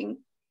interesting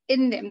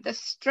in them, the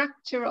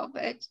structure of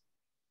it,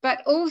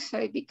 but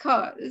also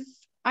because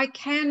I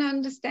can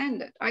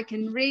understand it. I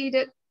can read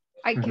it.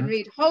 I can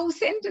read whole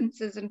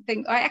sentences and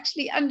think I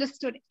actually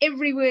understood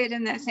every word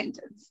in that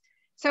sentence.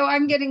 So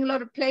I'm getting a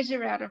lot of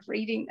pleasure out of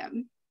reading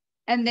them.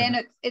 And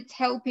then it's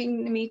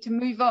helping me to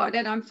move on.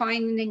 And I'm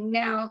finding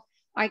now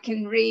I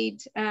can read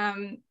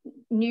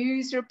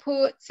news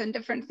reports and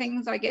different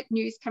things. I get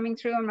news coming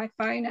through on my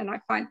phone, and I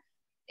find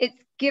it's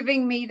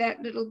giving me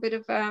that little bit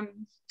of a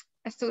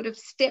sort of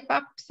step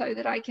up so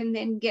that I can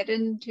then get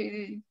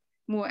into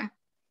more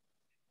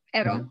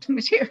adult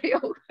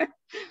material.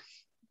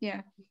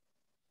 Yeah.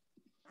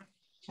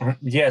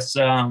 Yes,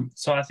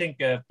 so I think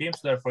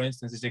Pimsleur, for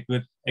instance, is a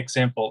good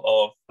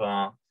example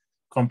of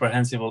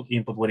comprehensible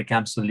input when it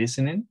comes to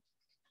listening.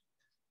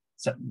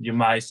 So you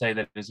might say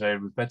that it's very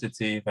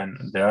repetitive and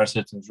there are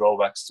certain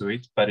drawbacks to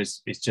it, but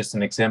it's just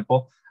an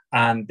example.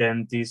 And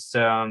then this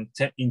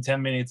in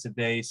 10 minutes a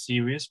day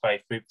series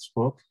by Fripp's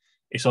book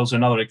is also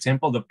another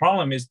example. The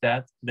problem is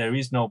that there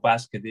is no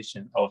Basque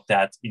edition of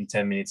that in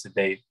 10 minutes a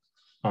day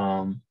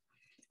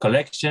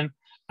collection.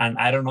 And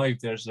I don't know if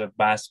there's a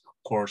Basque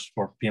course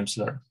for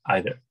Pimsleur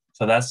either.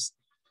 So that's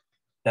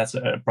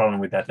a problem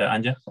with that.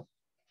 Anja?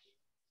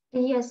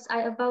 Yes,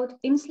 about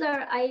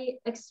Pimsleur,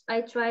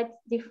 I tried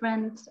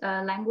different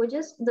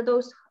languages,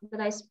 those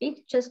that I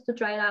speak, just to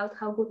try out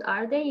how good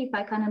are they, if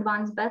I can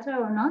advance better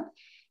or not.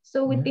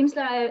 So with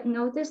Pimsleur, I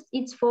noticed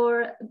it's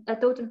for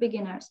total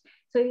beginners.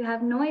 So you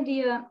have no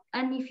idea,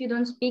 and if you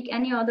don't speak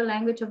any other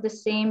language of the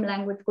same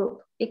language group,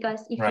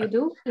 because if you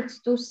do,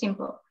 it's too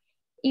simple.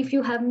 If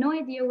you have no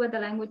idea what the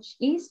language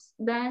is,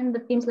 then the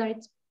Pimsleur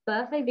is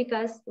perfect,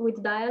 because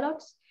with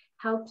dialogues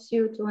helps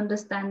you to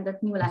understand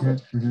that new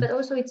language. But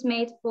also it's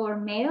made for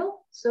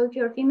male. So if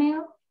you're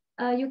female,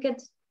 you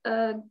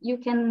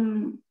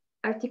can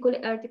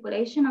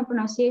articulation or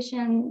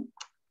pronunciation,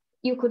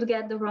 you could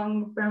get the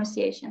wrong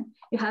pronunciation.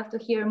 You have to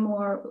hear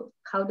more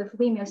how the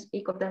female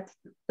speak of that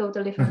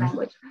totally different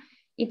language.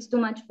 It's too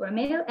much for a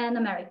male and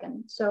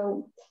American.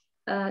 So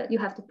you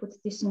have to put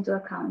this into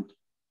account.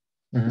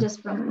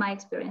 Just from my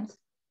experience.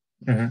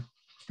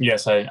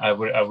 Yes, I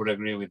would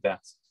agree with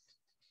that.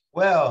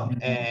 Well,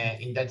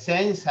 in that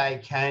sense, I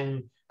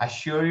can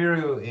assure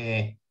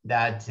you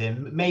that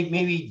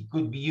maybe it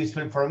could be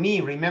useful for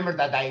me. Remember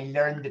that I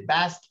learned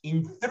Basque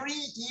in 3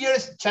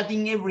 years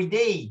chatting every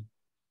day.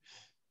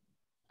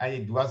 And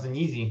it wasn't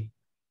easy.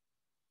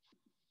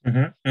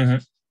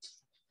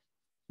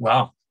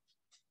 Wow.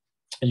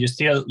 You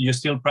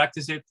still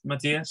practice it,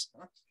 Matthias?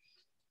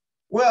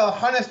 Well,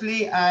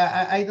 honestly,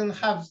 I don't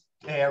have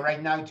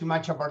right now too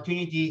much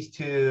opportunities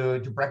to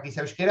practice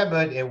Euskera,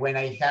 but when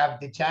I have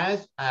the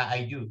chance,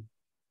 I do.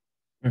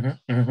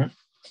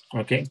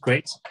 Okay,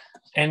 great.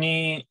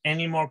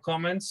 Any more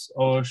comments,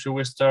 or should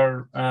we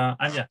start?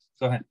 Anja,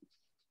 go ahead.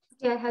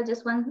 Yeah, I have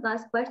just one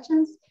last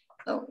question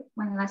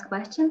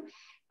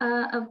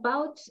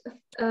about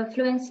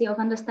fluency of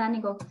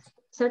understanding of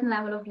certain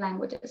level of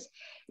languages.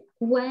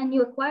 When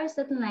you acquire a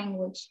certain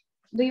language,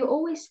 do you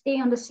always stay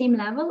on the same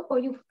level, or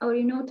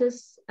you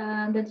notice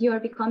that you are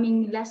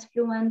becoming less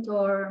fluent,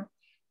 or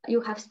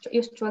you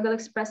struggle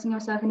expressing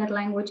yourself in that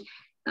language?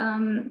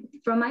 From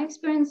my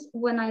experience,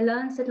 when I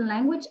learn certain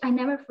language, I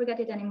never forget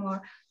it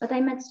anymore. But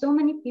I met so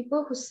many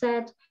people who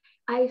said,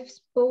 I've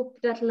spoke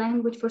that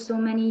language for so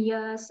many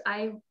years,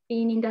 I've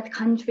been in that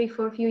country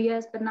for a few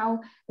years, but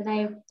now that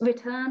I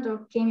returned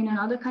or came in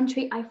another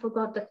country, I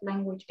forgot that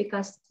language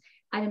because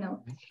I don't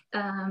know.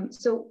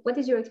 So what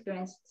is your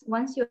experience?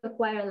 Once you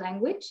acquire a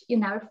language, you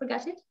never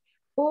forget it?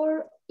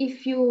 Or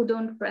if you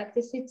don't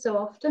practice it so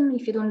often,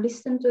 if you don't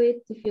listen to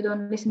it, if you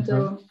don't listen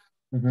to,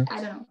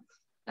 I don't know,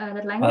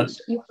 that language,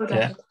 you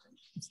forget it.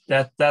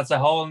 That's a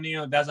whole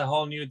new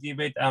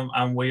debate,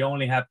 and we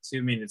only have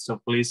 2 minutes.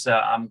 So please,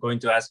 I'm going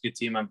to ask you,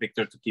 Tim and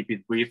Victor, to keep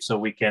it brief so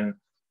we can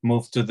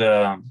move to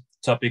the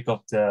topic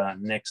of the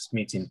next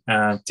meeting.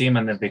 Tim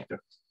and then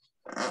Victor.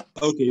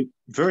 Okay,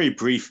 very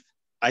brief.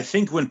 I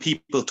think when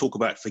people talk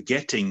about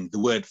forgetting, the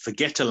word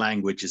forget a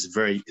language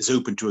is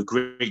open to a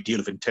great deal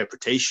of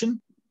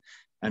interpretation.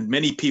 And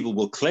many people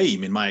will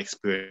claim, in my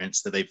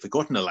experience, that they've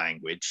forgotten a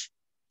language,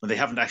 when they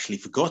haven't actually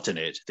forgotten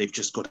it. They've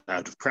just got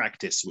out of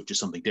practice, which is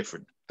something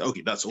different.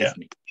 Okay, that's all for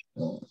me.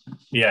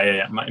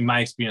 Yeah.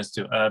 My experience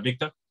too.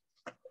 Victor?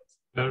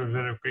 Very,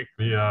 very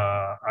quickly,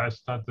 I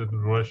started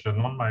Russian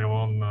on my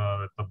own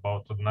at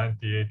about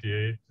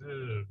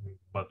 1988,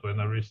 but when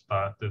I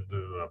restarted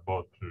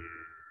about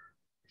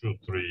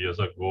 2-3 years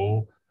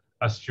ago,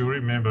 I still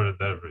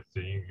remembered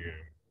everything.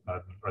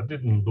 I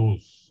didn't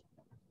lose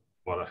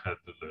what I had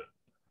to learn.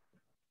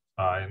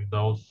 And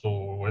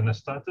also, when I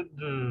started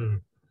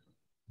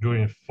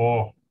doing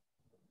 4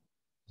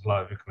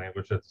 Slavic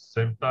languages at the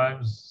same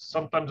time,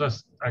 sometimes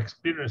I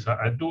experience,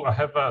 I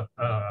have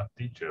a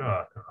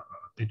teacher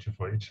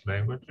for each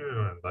language,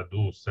 and I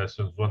do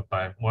sessions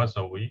once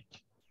a week.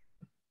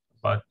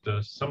 But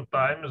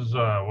sometimes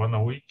 1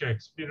 a week, I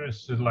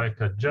experience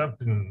like a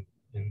jump in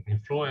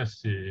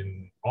fluency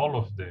in all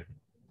of them.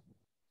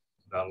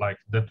 Like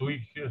that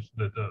week,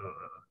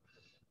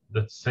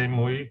 that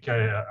same week,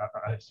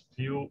 I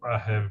feel I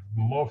have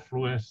more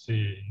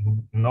fluency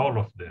in all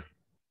of them.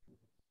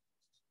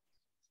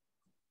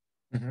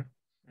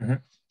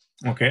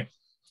 Okay,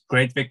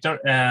 great, Victor.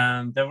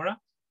 And Deborah?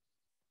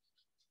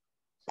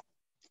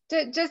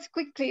 Just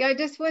quickly, I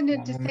just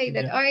wanted to say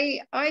that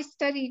I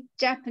studied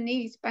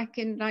Japanese back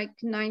in like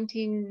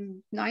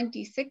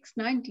 1996,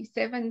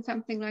 97,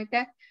 something like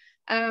that.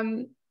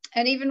 And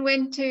even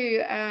went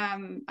to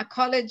a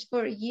college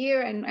for a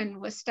year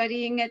and was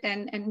studying it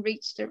and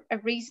reached a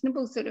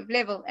reasonable sort of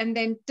level, and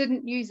then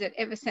didn't use it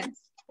ever since.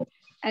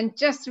 And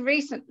just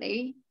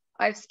recently,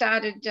 I've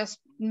started just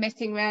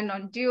messing around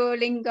on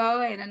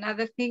Duolingo and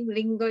another thing,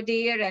 Lingo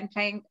Deer, and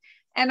playing.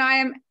 And I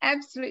am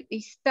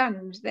absolutely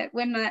stunned that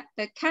when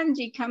the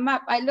kanji come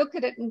up, I look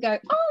at it and go,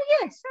 oh,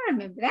 yes, I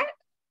remember that.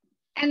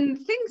 And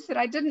things that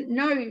I didn't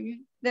know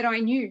that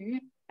I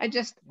knew are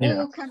just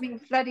all coming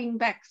flooding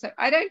back. So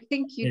I don't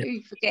think you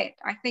do forget.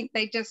 I think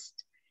they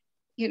just,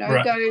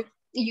 go,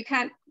 you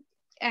can't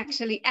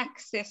actually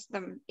access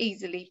them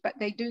easily, but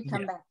they do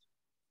come back.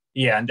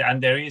 Yeah,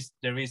 and there is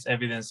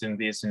evidence in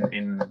this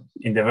in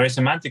the very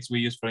semantics we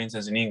use, for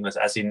instance, in English,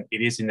 as in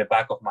it is in the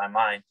back of my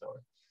mind,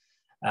 or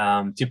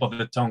tip of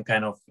the tongue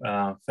kind of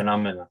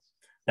phenomena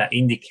that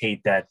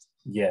indicate that,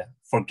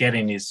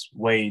 forgetting is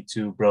way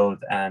too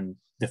broad and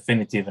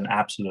definitive and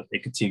absolute a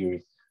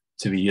category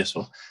to be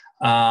useful.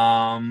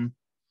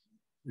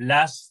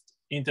 Last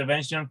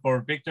intervention for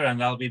Victor, and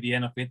that'll be the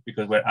end of it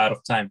because we're out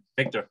of time.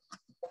 Victor.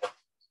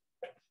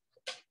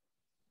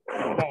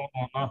 Oh,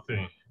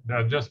 nothing.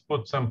 I just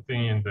put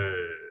something in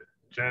the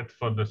chat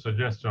for the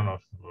suggestion of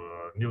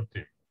new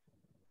team.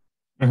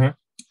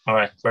 All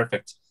right,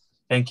 perfect.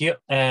 Thank you.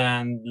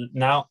 And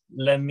now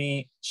let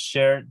me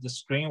share the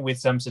screen with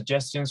some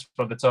suggestions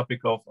for the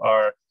topic of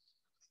our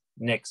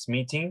next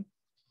meeting.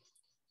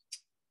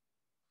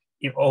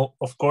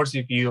 Of course,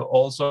 if you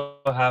also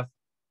have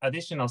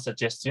additional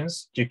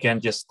suggestions, you can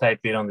just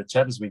type it on the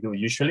chat as we do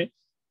usually.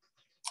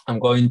 I'm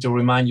going to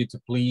remind you to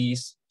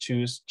please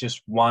choose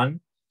just one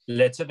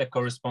letter that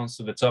corresponds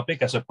to the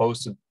topic as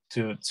opposed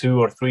to 2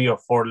 or 3 or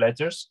 4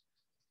 letters,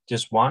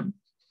 just one,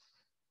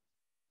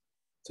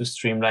 to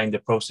streamline the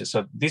process.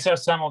 So these are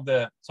some of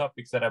the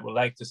topics that I would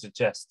like to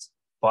suggest,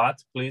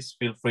 but please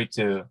feel free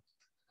to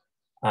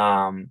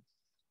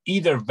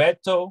either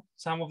veto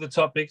some of the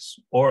topics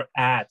or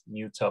add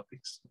new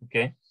topics,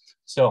 okay?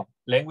 So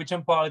language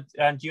and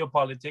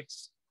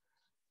geopolitics,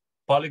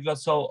 polyglot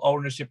sole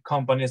ownership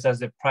companies as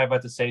the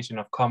privatization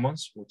of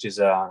commons, which is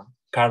a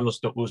Carlos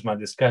de Usma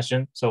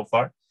discussion so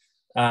far.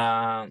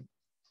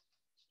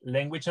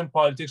 Language and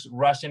politics,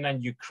 Russian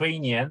and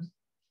Ukrainian.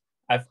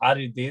 I've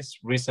added this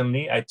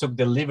recently. I took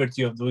the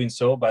liberty of doing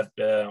so, but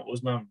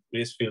Usman,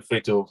 please feel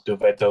free to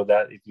veto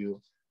that if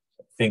you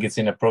think it's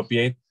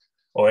inappropriate,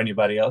 or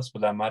anybody else for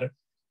that matter.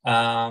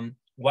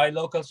 Why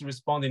locals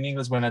respond in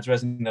English when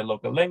addressing their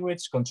local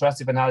language,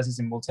 contrastive analysis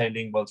in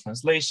multilingual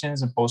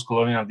translations, and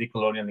post-colonial and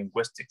decolonial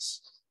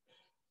linguistics.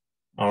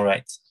 All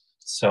right,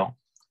 so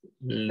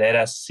let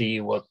us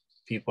see what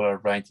people are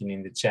writing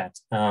in the chat.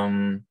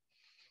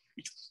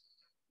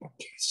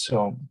 Okay, so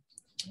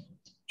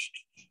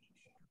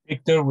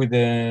Victor with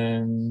the,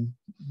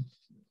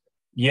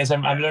 yes,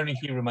 I'm learning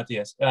here,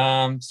 Matthias.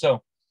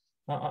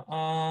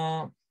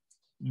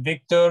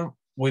 Victor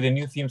with a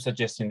new theme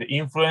suggesting the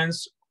influence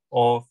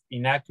of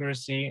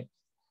inaccuracy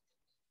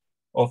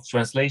of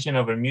translation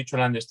over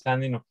mutual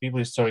understanding of people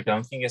historical.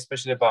 I'm thinking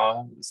especially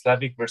about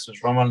Slavic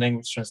versus Roman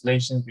language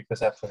translations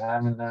because after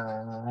having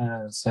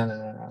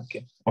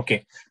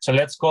okay. So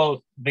let's call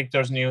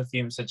Victor's new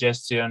theme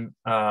suggestion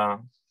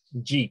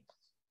G,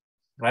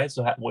 right? So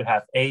we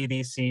have A,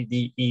 B, C, D,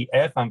 E,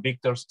 F, and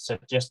Victor's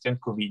suggestion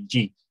could be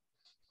G,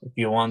 if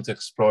you want to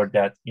explore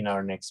that in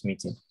our next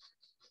meeting.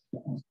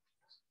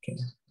 Okay.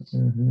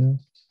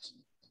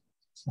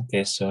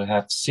 Okay, so we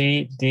have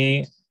C,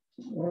 D.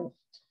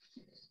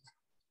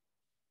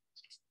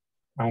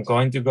 I'm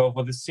going to go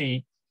for the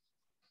C.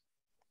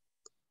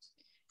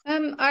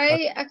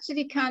 I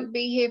actually can't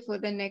be here for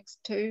the next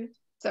two,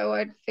 so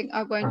I think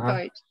I won't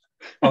vote.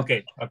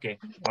 Okay,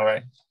 all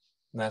right.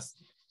 That's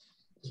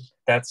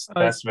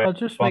very I'll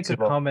just make a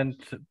comment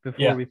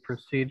before we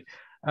proceed.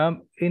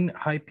 In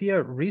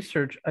HYPIA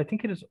Research, I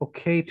think it is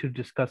okay to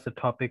discuss a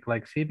topic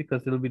like C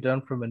because it'll be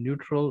done from a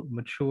neutral,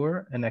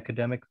 mature, and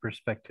academic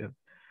perspective.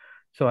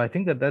 So I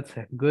think that that's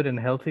good and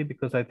healthy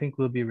because I think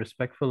we'll be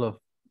respectful of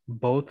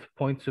both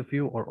points of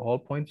view or all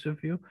points of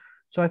view.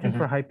 So I think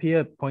for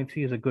HYPIA, point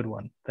C is a good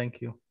one.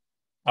 Thank you.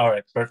 All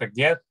right, perfect.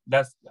 Yeah,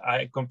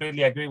 I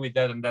completely agree with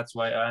that, and that's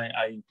why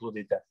I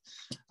included that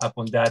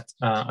upon that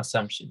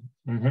assumption.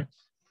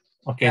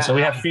 Okay, so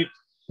we have three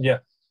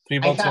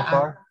votes so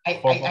far.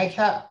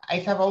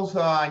 I have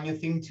also a new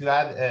thing to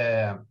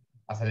add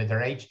as a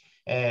letter H.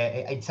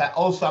 It's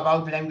also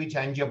about language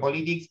and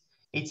geopolitics.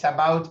 It's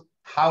about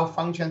how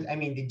functions, I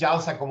mean, the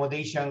JAWS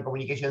accommodation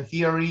communication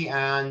theory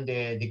and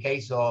the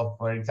case of,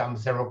 for example,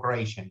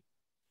 serocoration.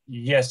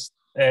 Yes,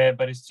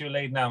 but it's too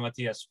late now,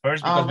 Matthias.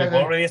 First, because we've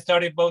already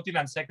started voting,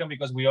 and second,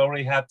 because we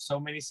already have so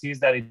many C's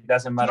that it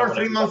doesn't matter. 2 or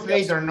 3 months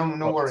later,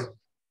 no worry.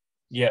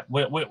 Yeah,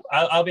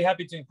 I'll be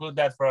happy to include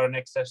that for our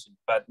next session.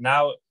 But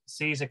now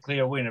C is a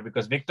clear winner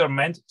because Victor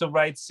meant to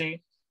write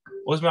C,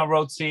 Usman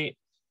wrote C,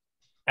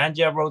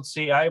 Anja wrote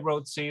C, I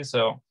wrote C,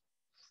 so,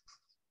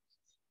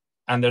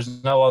 and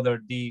there's no other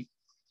D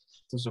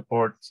to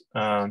support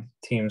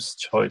team's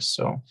choice.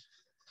 So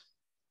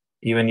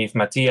even if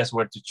Matthias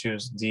were to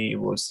choose D, it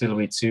will still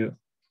be 2.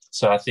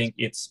 So I think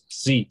it's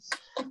C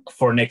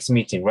for next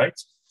meeting, right?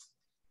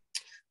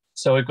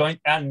 So we're going,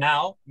 and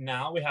now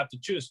we have to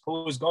choose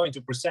who is going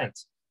to present.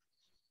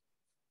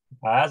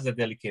 That's the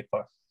delicate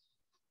part.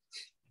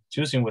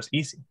 Choosing was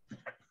easy.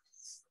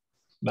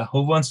 But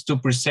who wants to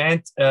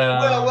present?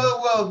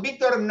 Well,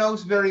 Victor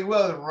knows very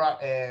well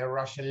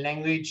Russian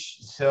language,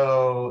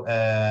 so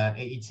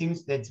it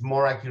seems that's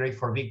more accurate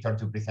for Victor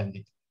to present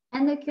it.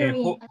 And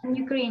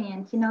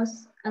Ukrainian, he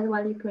knows as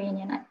well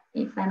Ukrainian,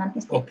 if I'm not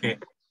mistaken. Okay.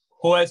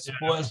 Who else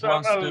wants to?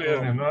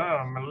 I'm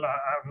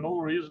not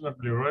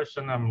reasonably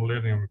Russian. I'm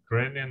learning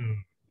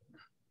Ukrainian.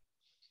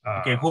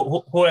 Okay.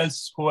 Who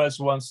else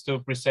wants to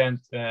present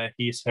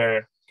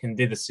her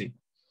candidacy?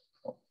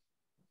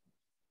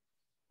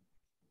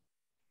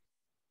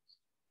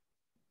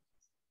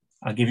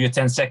 I'll give you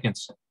 10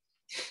 seconds.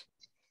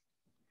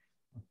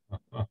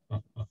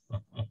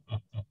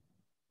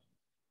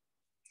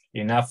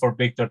 Enough for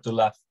Victor to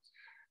laugh.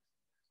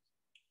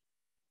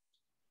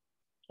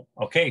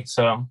 Okay,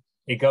 so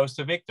it goes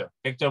to Victor.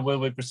 Victor will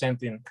be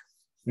presenting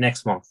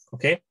next month,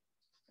 okay?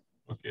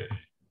 Okay.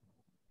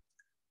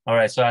 All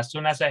right, so as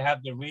soon as I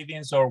have the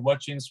readings or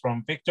watchings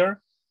from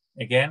Victor,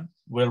 again,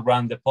 we'll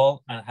run the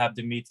poll and have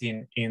the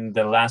meeting in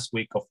the last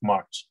week of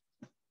March.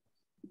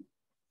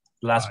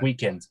 Last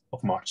weekend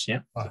of March,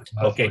 yeah?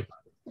 Okay.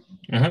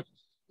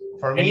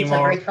 For me, it's a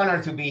great honor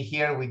to be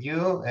here with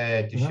you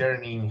to share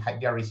in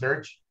HYPIA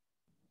Research.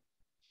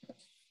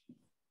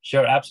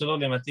 Sure,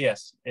 absolutely,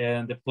 Matthias.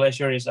 And the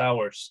pleasure is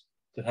ours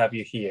to have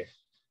you here.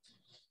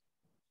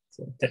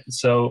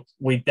 So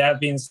with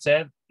that being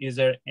said, is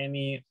there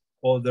any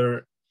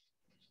other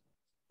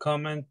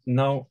comment?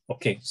 No?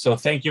 Okay, so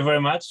thank you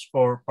very much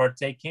for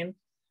partaking,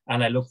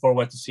 and I look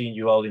forward to seeing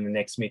you all in the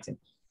next meeting.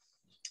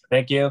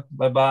 Thank you.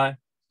 Bye-bye.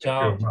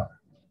 Ciao.